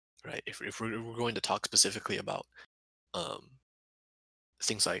 right? If we're going to talk specifically about um,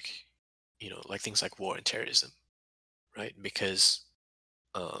 things like like things like war and terrorism, right?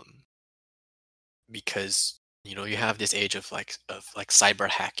 Um, because you have this age of like cyber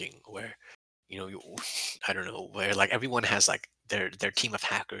hacking where I don't know, where like everyone has like their team of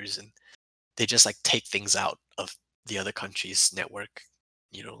hackers, and they just like take things out of the other country's network,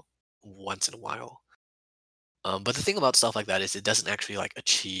 you know, once in a while. But the thing about stuff like that is it doesn't actually like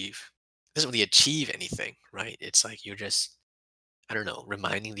achieve, it doesn't really achieve anything, right? It's like you're just, I don't know,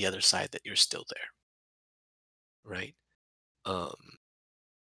 reminding the other side that you're still there, right? Um,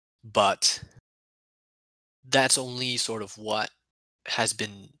 but that's only sort of what has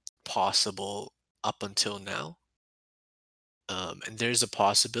been possible up until now. And there's a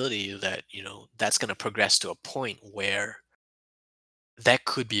possibility that, that's going to progress to a point where that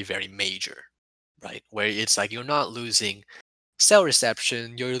could be very major, right? Where it's like you're not losing cell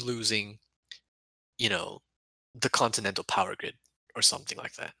reception, you're losing, you know, the continental power grid or something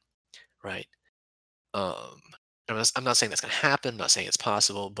like that, right? Um, I'm not saying that's going to happen. I'm not saying it's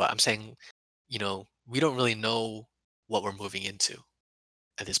possible, but I'm saying, we don't really know what we're moving into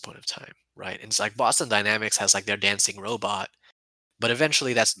at this point of time, right? And it's like Boston Dynamics has like their dancing robot, but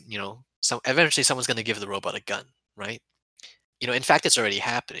eventually eventually someone's going to give the robot a gun, right? In fact, it's already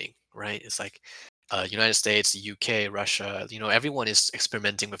happening, right? It's like United States, the UK, Russia, everyone is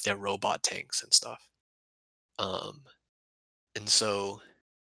experimenting with their robot tanks and stuff. Um, and so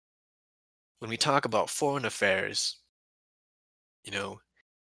when we talk about foreign affairs, you know,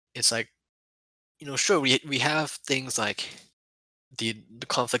 it's like, sure, we have things like the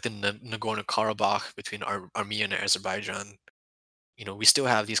conflict in Nagorno-Karabakh between Armenia and Azerbaijan. We still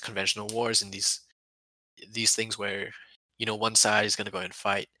have these conventional wars and these things where, one side is going to go and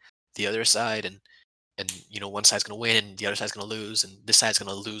fight the other side, and one side's going to win and the other side's going to lose, and this side's going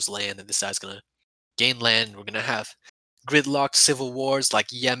to lose land and this side's going to gain land. We're going to have gridlocked civil wars like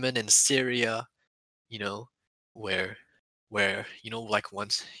Yemen and Syria, you know, where like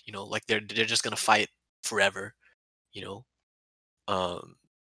once, like they're just going to fight forever, you know. Um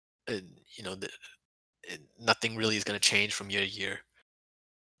and, nothing really is going to change from year to year.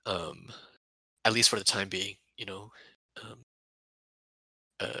 Um at least for the time being, Um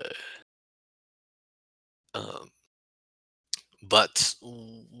uh um but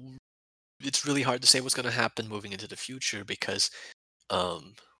it's really hard to say what's going to happen moving into the future because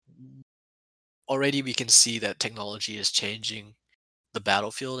um already we can see that technology is changing the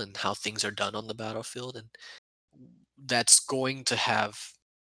battlefield and how things are done on the battlefield, and that's going to have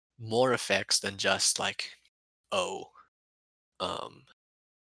more effects than just like, oh, um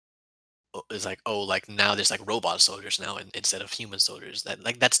it's like, oh, like now there's like robot soldiers now instead of human soldiers.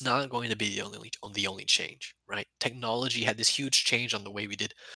 That's not going to be the only change, right? Technology had this huge change on the way we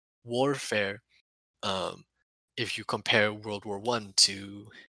did warfare. um if you compare World War I to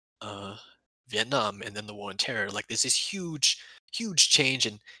uh, Vietnam and then the war on terror, like there's this huge change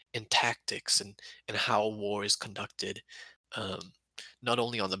in tactics and how war is conducted, um, not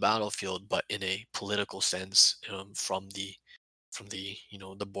only on the battlefield but in a political sense, from the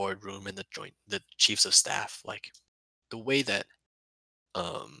the boardroom and the chiefs of staff, like the way that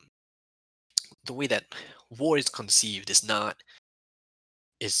um, the way that war is conceived is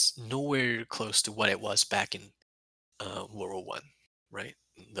nowhere close to what it was back in World War I, right?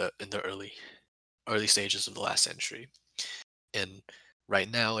 In the early stages of the last century. And right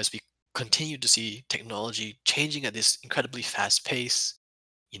now, as we continue to see technology changing at this incredibly fast pace,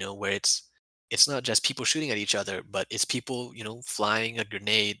 where it's not just people shooting at each other, but it's people, flying a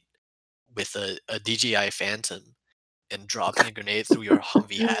grenade with a DJI Phantom and dropping a grenade through your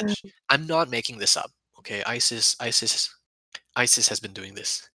Humvee hatch. I'm not making this up. Okay, ISIS has been doing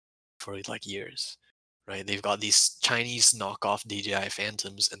this for like years, right? They've got these Chinese knockoff DJI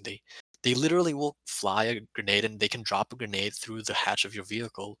Phantoms, and they literally will fly a grenade and they can drop a grenade through the hatch of your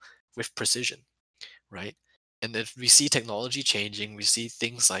vehicle with precision, right? And if we see technology changing, we see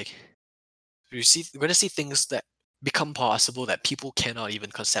things like we're going to see things that become possible that people cannot even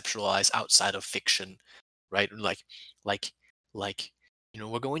conceptualize outside of fiction, right? Like like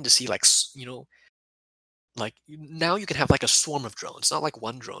we're going to see like now you can have like a swarm of drones, not like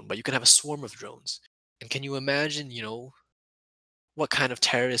one drone, but you can have a swarm of drones. And can you imagine, what kind of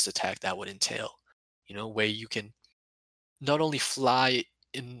terrorist attack that would entail? Where you can not only fly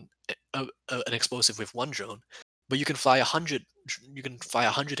in an explosive with one drone, but you can fly 100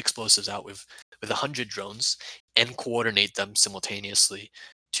 explosives out with 100 drones and coordinate them simultaneously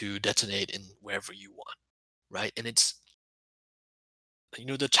to detonate in wherever you want, right? And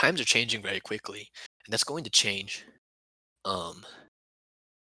the times are changing very quickly, and that's going to change. Um,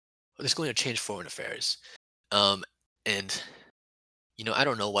 it's going to change foreign affairs. Um, and I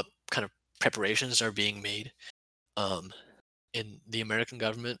don't know what kind of preparations are being made um, in the American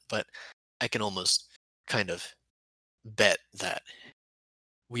government, but I can almost kind of bet that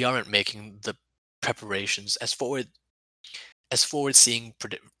we aren't making the preparations as forward seeing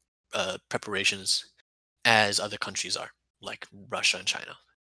preparations as other countries are, like Russia and China.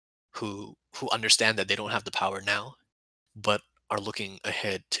 who understand that they don't have the power now, but are looking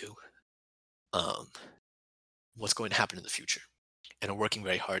ahead to um, what's going to happen in the future and are working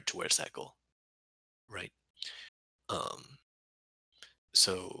very hard towards that goal, right? Um,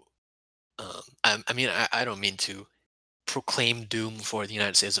 so I mean, I don't mean to proclaim doom for the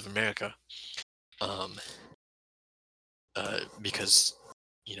United States of America, um, because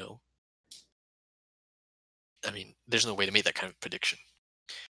you know, I mean, there's no way to make that kind of prediction.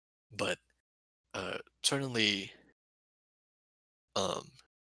 But certainly, um,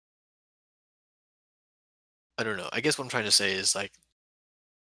 I don't know. I guess what I'm trying to say is like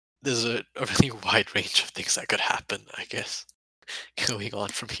there's a really wide range of things that could happen. I guess going on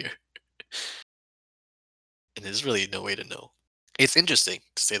from here, and there's really no way to know. It's interesting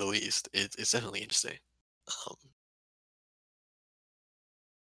to say the least. It's definitely interesting. Um,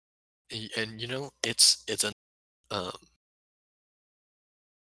 and it's an um,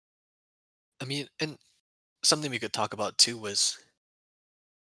 I mean, and something we could talk about too was,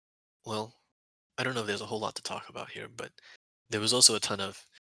 well, I don't know if there's a whole lot to talk about here, but there was also a ton of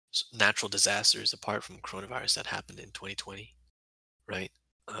natural disasters apart from coronavirus that happened in 2020, right?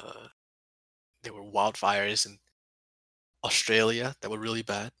 Uh, there were wildfires in Australia that were really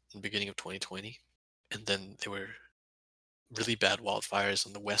bad in the beginning of 2020, and then there were really bad wildfires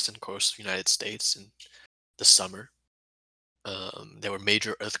on the western coast of the United States in the summer. There were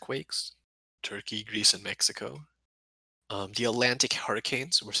major earthquakes, Turkey, Greece, and Mexico. The Atlantic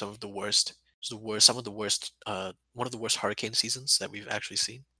hurricanes were some of the worst. Some of the worst. One of the worst hurricane seasons that we've actually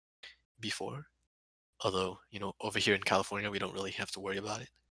seen before. Although over here in California, we don't really have to worry about it.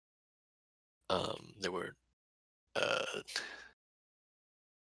 There were, uh,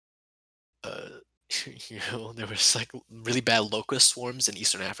 uh, there was like really bad locust swarms in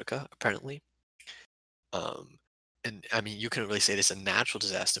Eastern Africa, apparently. Um, and I mean, you couldn't really say this a natural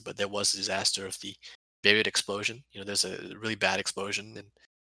disaster, but there was a disaster of the Beirut explosion. There's a really bad explosion and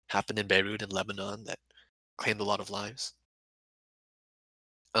happened in Beirut in Lebanon that claimed a lot of lives.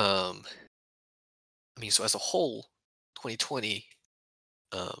 Um, I mean, so as a whole, 2020,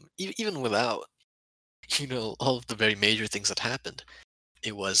 even without all of the very major things that happened,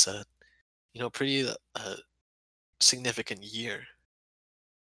 it was a pretty significant year,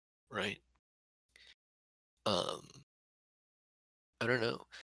 right? Um, I don't know.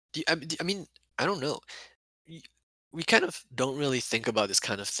 I mean, I don't know. Y- We kind of don't really think about this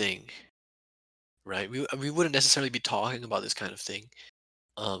kind of thing, right? We wouldn't necessarily be talking about this kind of thing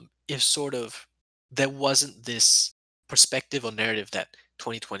if sort of there wasn't this perspective or narrative that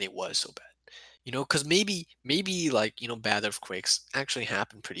 2020 was so bad. Because maybe like bad earthquakes actually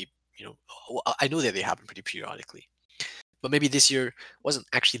happen pretty. Well, I know that they happen pretty periodically, but maybe this year wasn't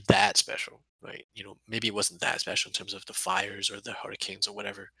actually that special, right? Maybe it wasn't that special in terms of the fires or the hurricanes or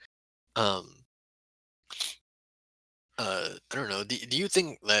whatever. Um, I don't know. Do you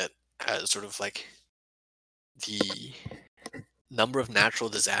think that sort of like the number of natural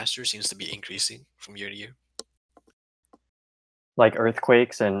disasters seems to be increasing from year to year? Like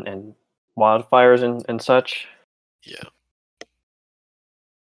earthquakes and wildfires and such. Yeah.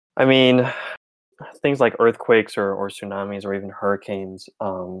 I mean, things like earthquakes or tsunamis or even hurricanes.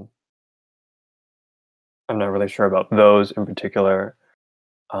 I'm not really sure about those in particular.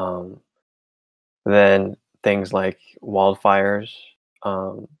 Um, then things like wildfires,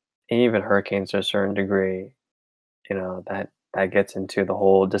 and even hurricanes to a certain degree. That gets into the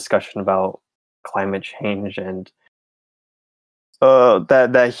whole discussion about climate change and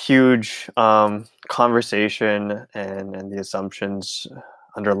that huge conversation and the assumptions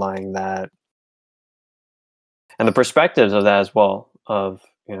underlying that and the perspectives of that as well of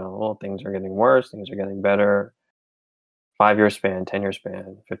well, things are getting worse, things are getting better, 5-year span, 10-year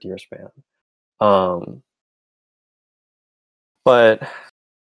span, 50-year span. um but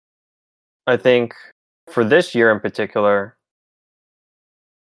I think for this year in particular,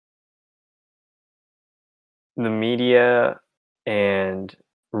 the media and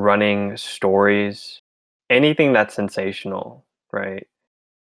running stories, anything that's sensational, right,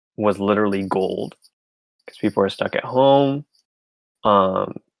 was literally gold because people are stuck at home.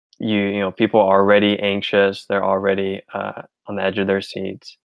 Um, people are already anxious. They're already on the edge of their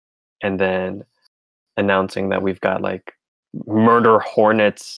seats, and then announcing that we've got like murder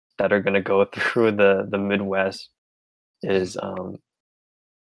hornets that are going to go through the Midwest Mhm. is,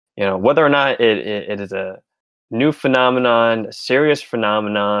 whether or not it is a new phenomenon, a serious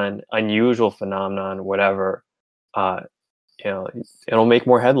phenomenon, unusual phenomenon, whatever. Uh, it'll make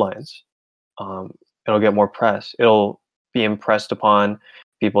more headlines. Um, it'll get more press. It'll be impressed upon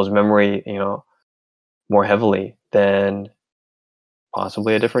people's memory, more heavily than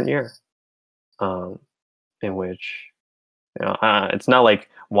possibly a different year, um, in which it's not like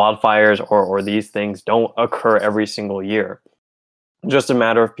wildfires or these things don't occur every single year. Just a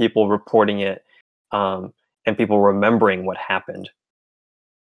matter of people reporting it, um, and people remembering what happened.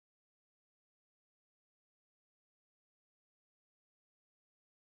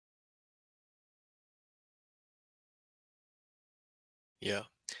 Yeah.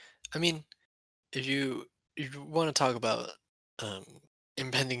 I mean, if you want to talk about um,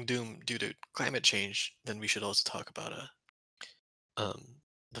 impending doom due to climate change, then we should also talk about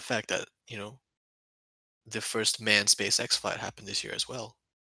the fact that the first manned SpaceX flight happened this year as well,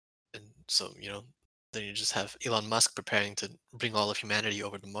 and so then you just have Elon Musk preparing to bring all of humanity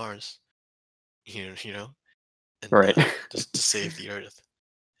over to Mars, and Right. just to save the Earth,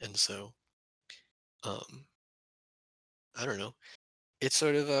 and so um, I don't know. It's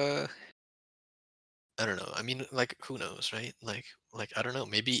sort of I don't know. I mean, like, who knows, right? Like I don't know.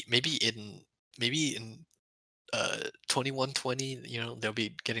 Maybe in 2120, they'll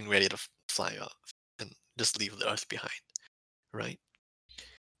be getting ready to fly off and just leave the Earth behind, right?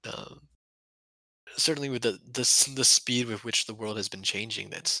 Um, Certainly with the speed with which the world has been changing,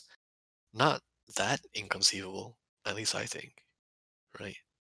 that's not that inconceivable. At least I think, right?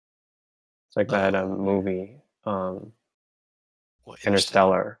 It's like that Um, movie, what Interstellar?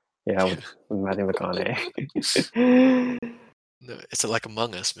 Interstellar. Yeah, Yeah. with Matthew McConaughey. No, it's like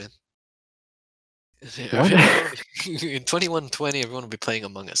Among Us, man. What? Everyone in 2120, everyone will be playing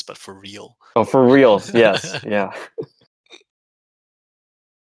Among Us, but for real. Oh, for reals? Yes. Yeah.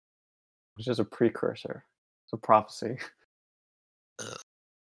 It's just a precursor. It's a prophecy. Uh,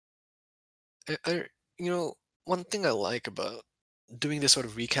 I one thing I like about doing this sort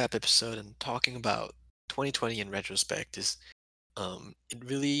of recap episode and talking about 2020 in retrospect is it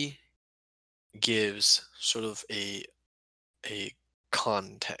really gives sort of a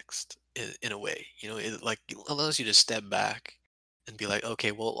context in a way. It like allows you to step back and be like,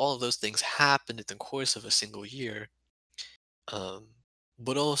 okay, well, all of those things happened in the course of a single year, um,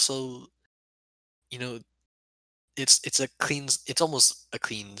 but also, you know, it's almost a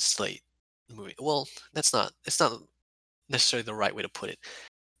clean slate movie. Well, it's not necessarily the right way to put it.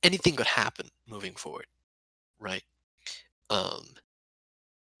 Anything could happen moving forward, right? Um,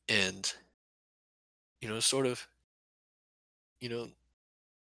 and sort of, you know,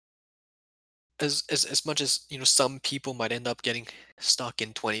 as much as some people might end up getting stuck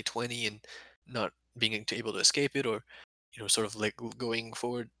in 2020 and not being able to escape it, or sort of like going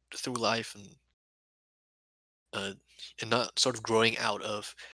forward through life uh, and not sort of growing out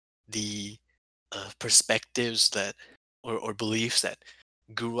of the perspectives that or beliefs that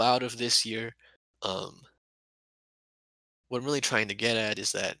grew out of this year. Um, what I'm really trying to get at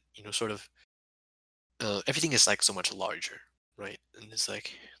is that sort of everything is like so much larger, right? And it's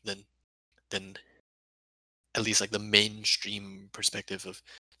like then at least like the mainstream perspective of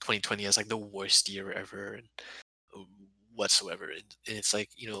 2020 as like the worst year ever and uh, whatsoever. And it's like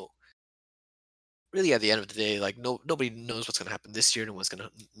really at the end of the day, like nobody knows what's gonna happen this year. No one's gonna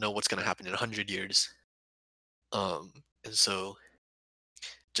know what's gonna happen in 100 years. And so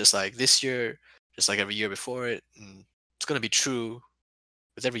just like this year, just like every year before it, and it's gonna be true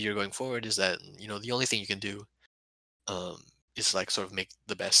with every year going forward. Is that the only thing you can do um, is like sort of make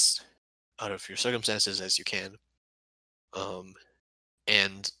the best out of your circumstances as you can. Um,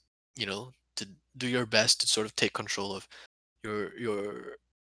 and to do your best to sort of take control of your your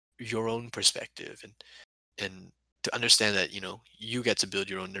your own perspective and to understand that you get to build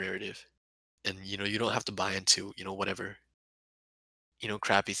your own narrative, and you don't have to buy into whatever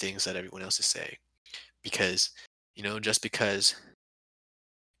crappy things that everyone else is saying, because just because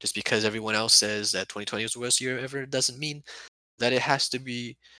everyone else says that 2020 is the worst year ever doesn't mean that it has to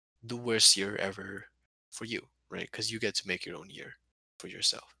be the worst year ever for you, right? Because you get to make your own year for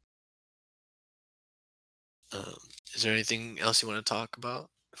yourself. Um, is there anything else you want to talk about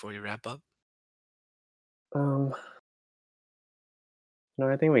before you wrap up? Um, no,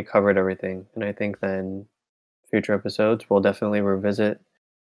 I think we covered everything, and I think then future episodes we'll definitely revisit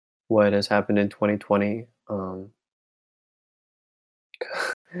what has happened in 2020.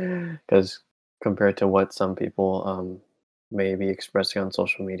 Because compared to what some people may be expressing on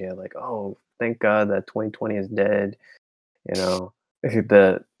social media, like, "Oh, thank God that 2020 is dead," you know,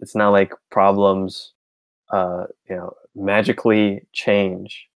 it's not like problems magically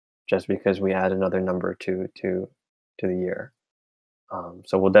change just because we add another number to the year.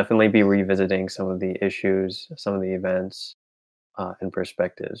 So we'll definitely be revisiting some of the issues, some of the events, and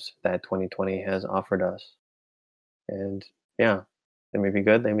perspectives that 2020 has offered us. And yeah, they may be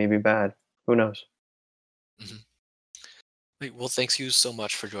good, they may be bad. Who knows? Mhm. Wait, well, thanks you so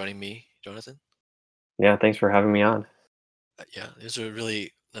much for joining me, Jonathan. Yeah, thanks for having me on. Yeah, it was a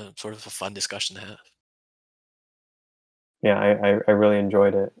really sort of a fun discussion to have. Yeah, I really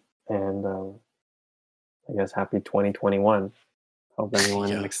enjoyed it, and I guess happy 2021. Hope everyone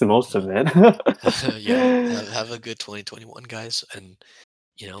Yeah. makes the most of Well, it. yeah. Have a good 2021, guys, and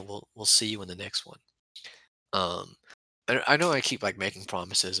we'll see you in the next one. Um, I know I keep like making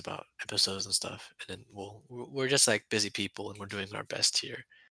promises about episodes and stuff, and then we're just like busy people, and we're doing our best here.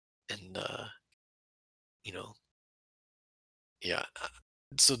 And you know, yeah.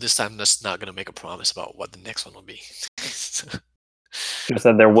 So this time, that's not gonna make a promise about what the next one will be. Just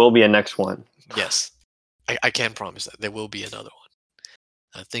that there will be a next one. Yes, I can promise that there will be another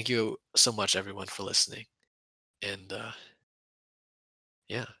one. Thank you so much, everyone, for listening, and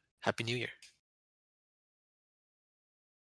yeah, Happy New Year.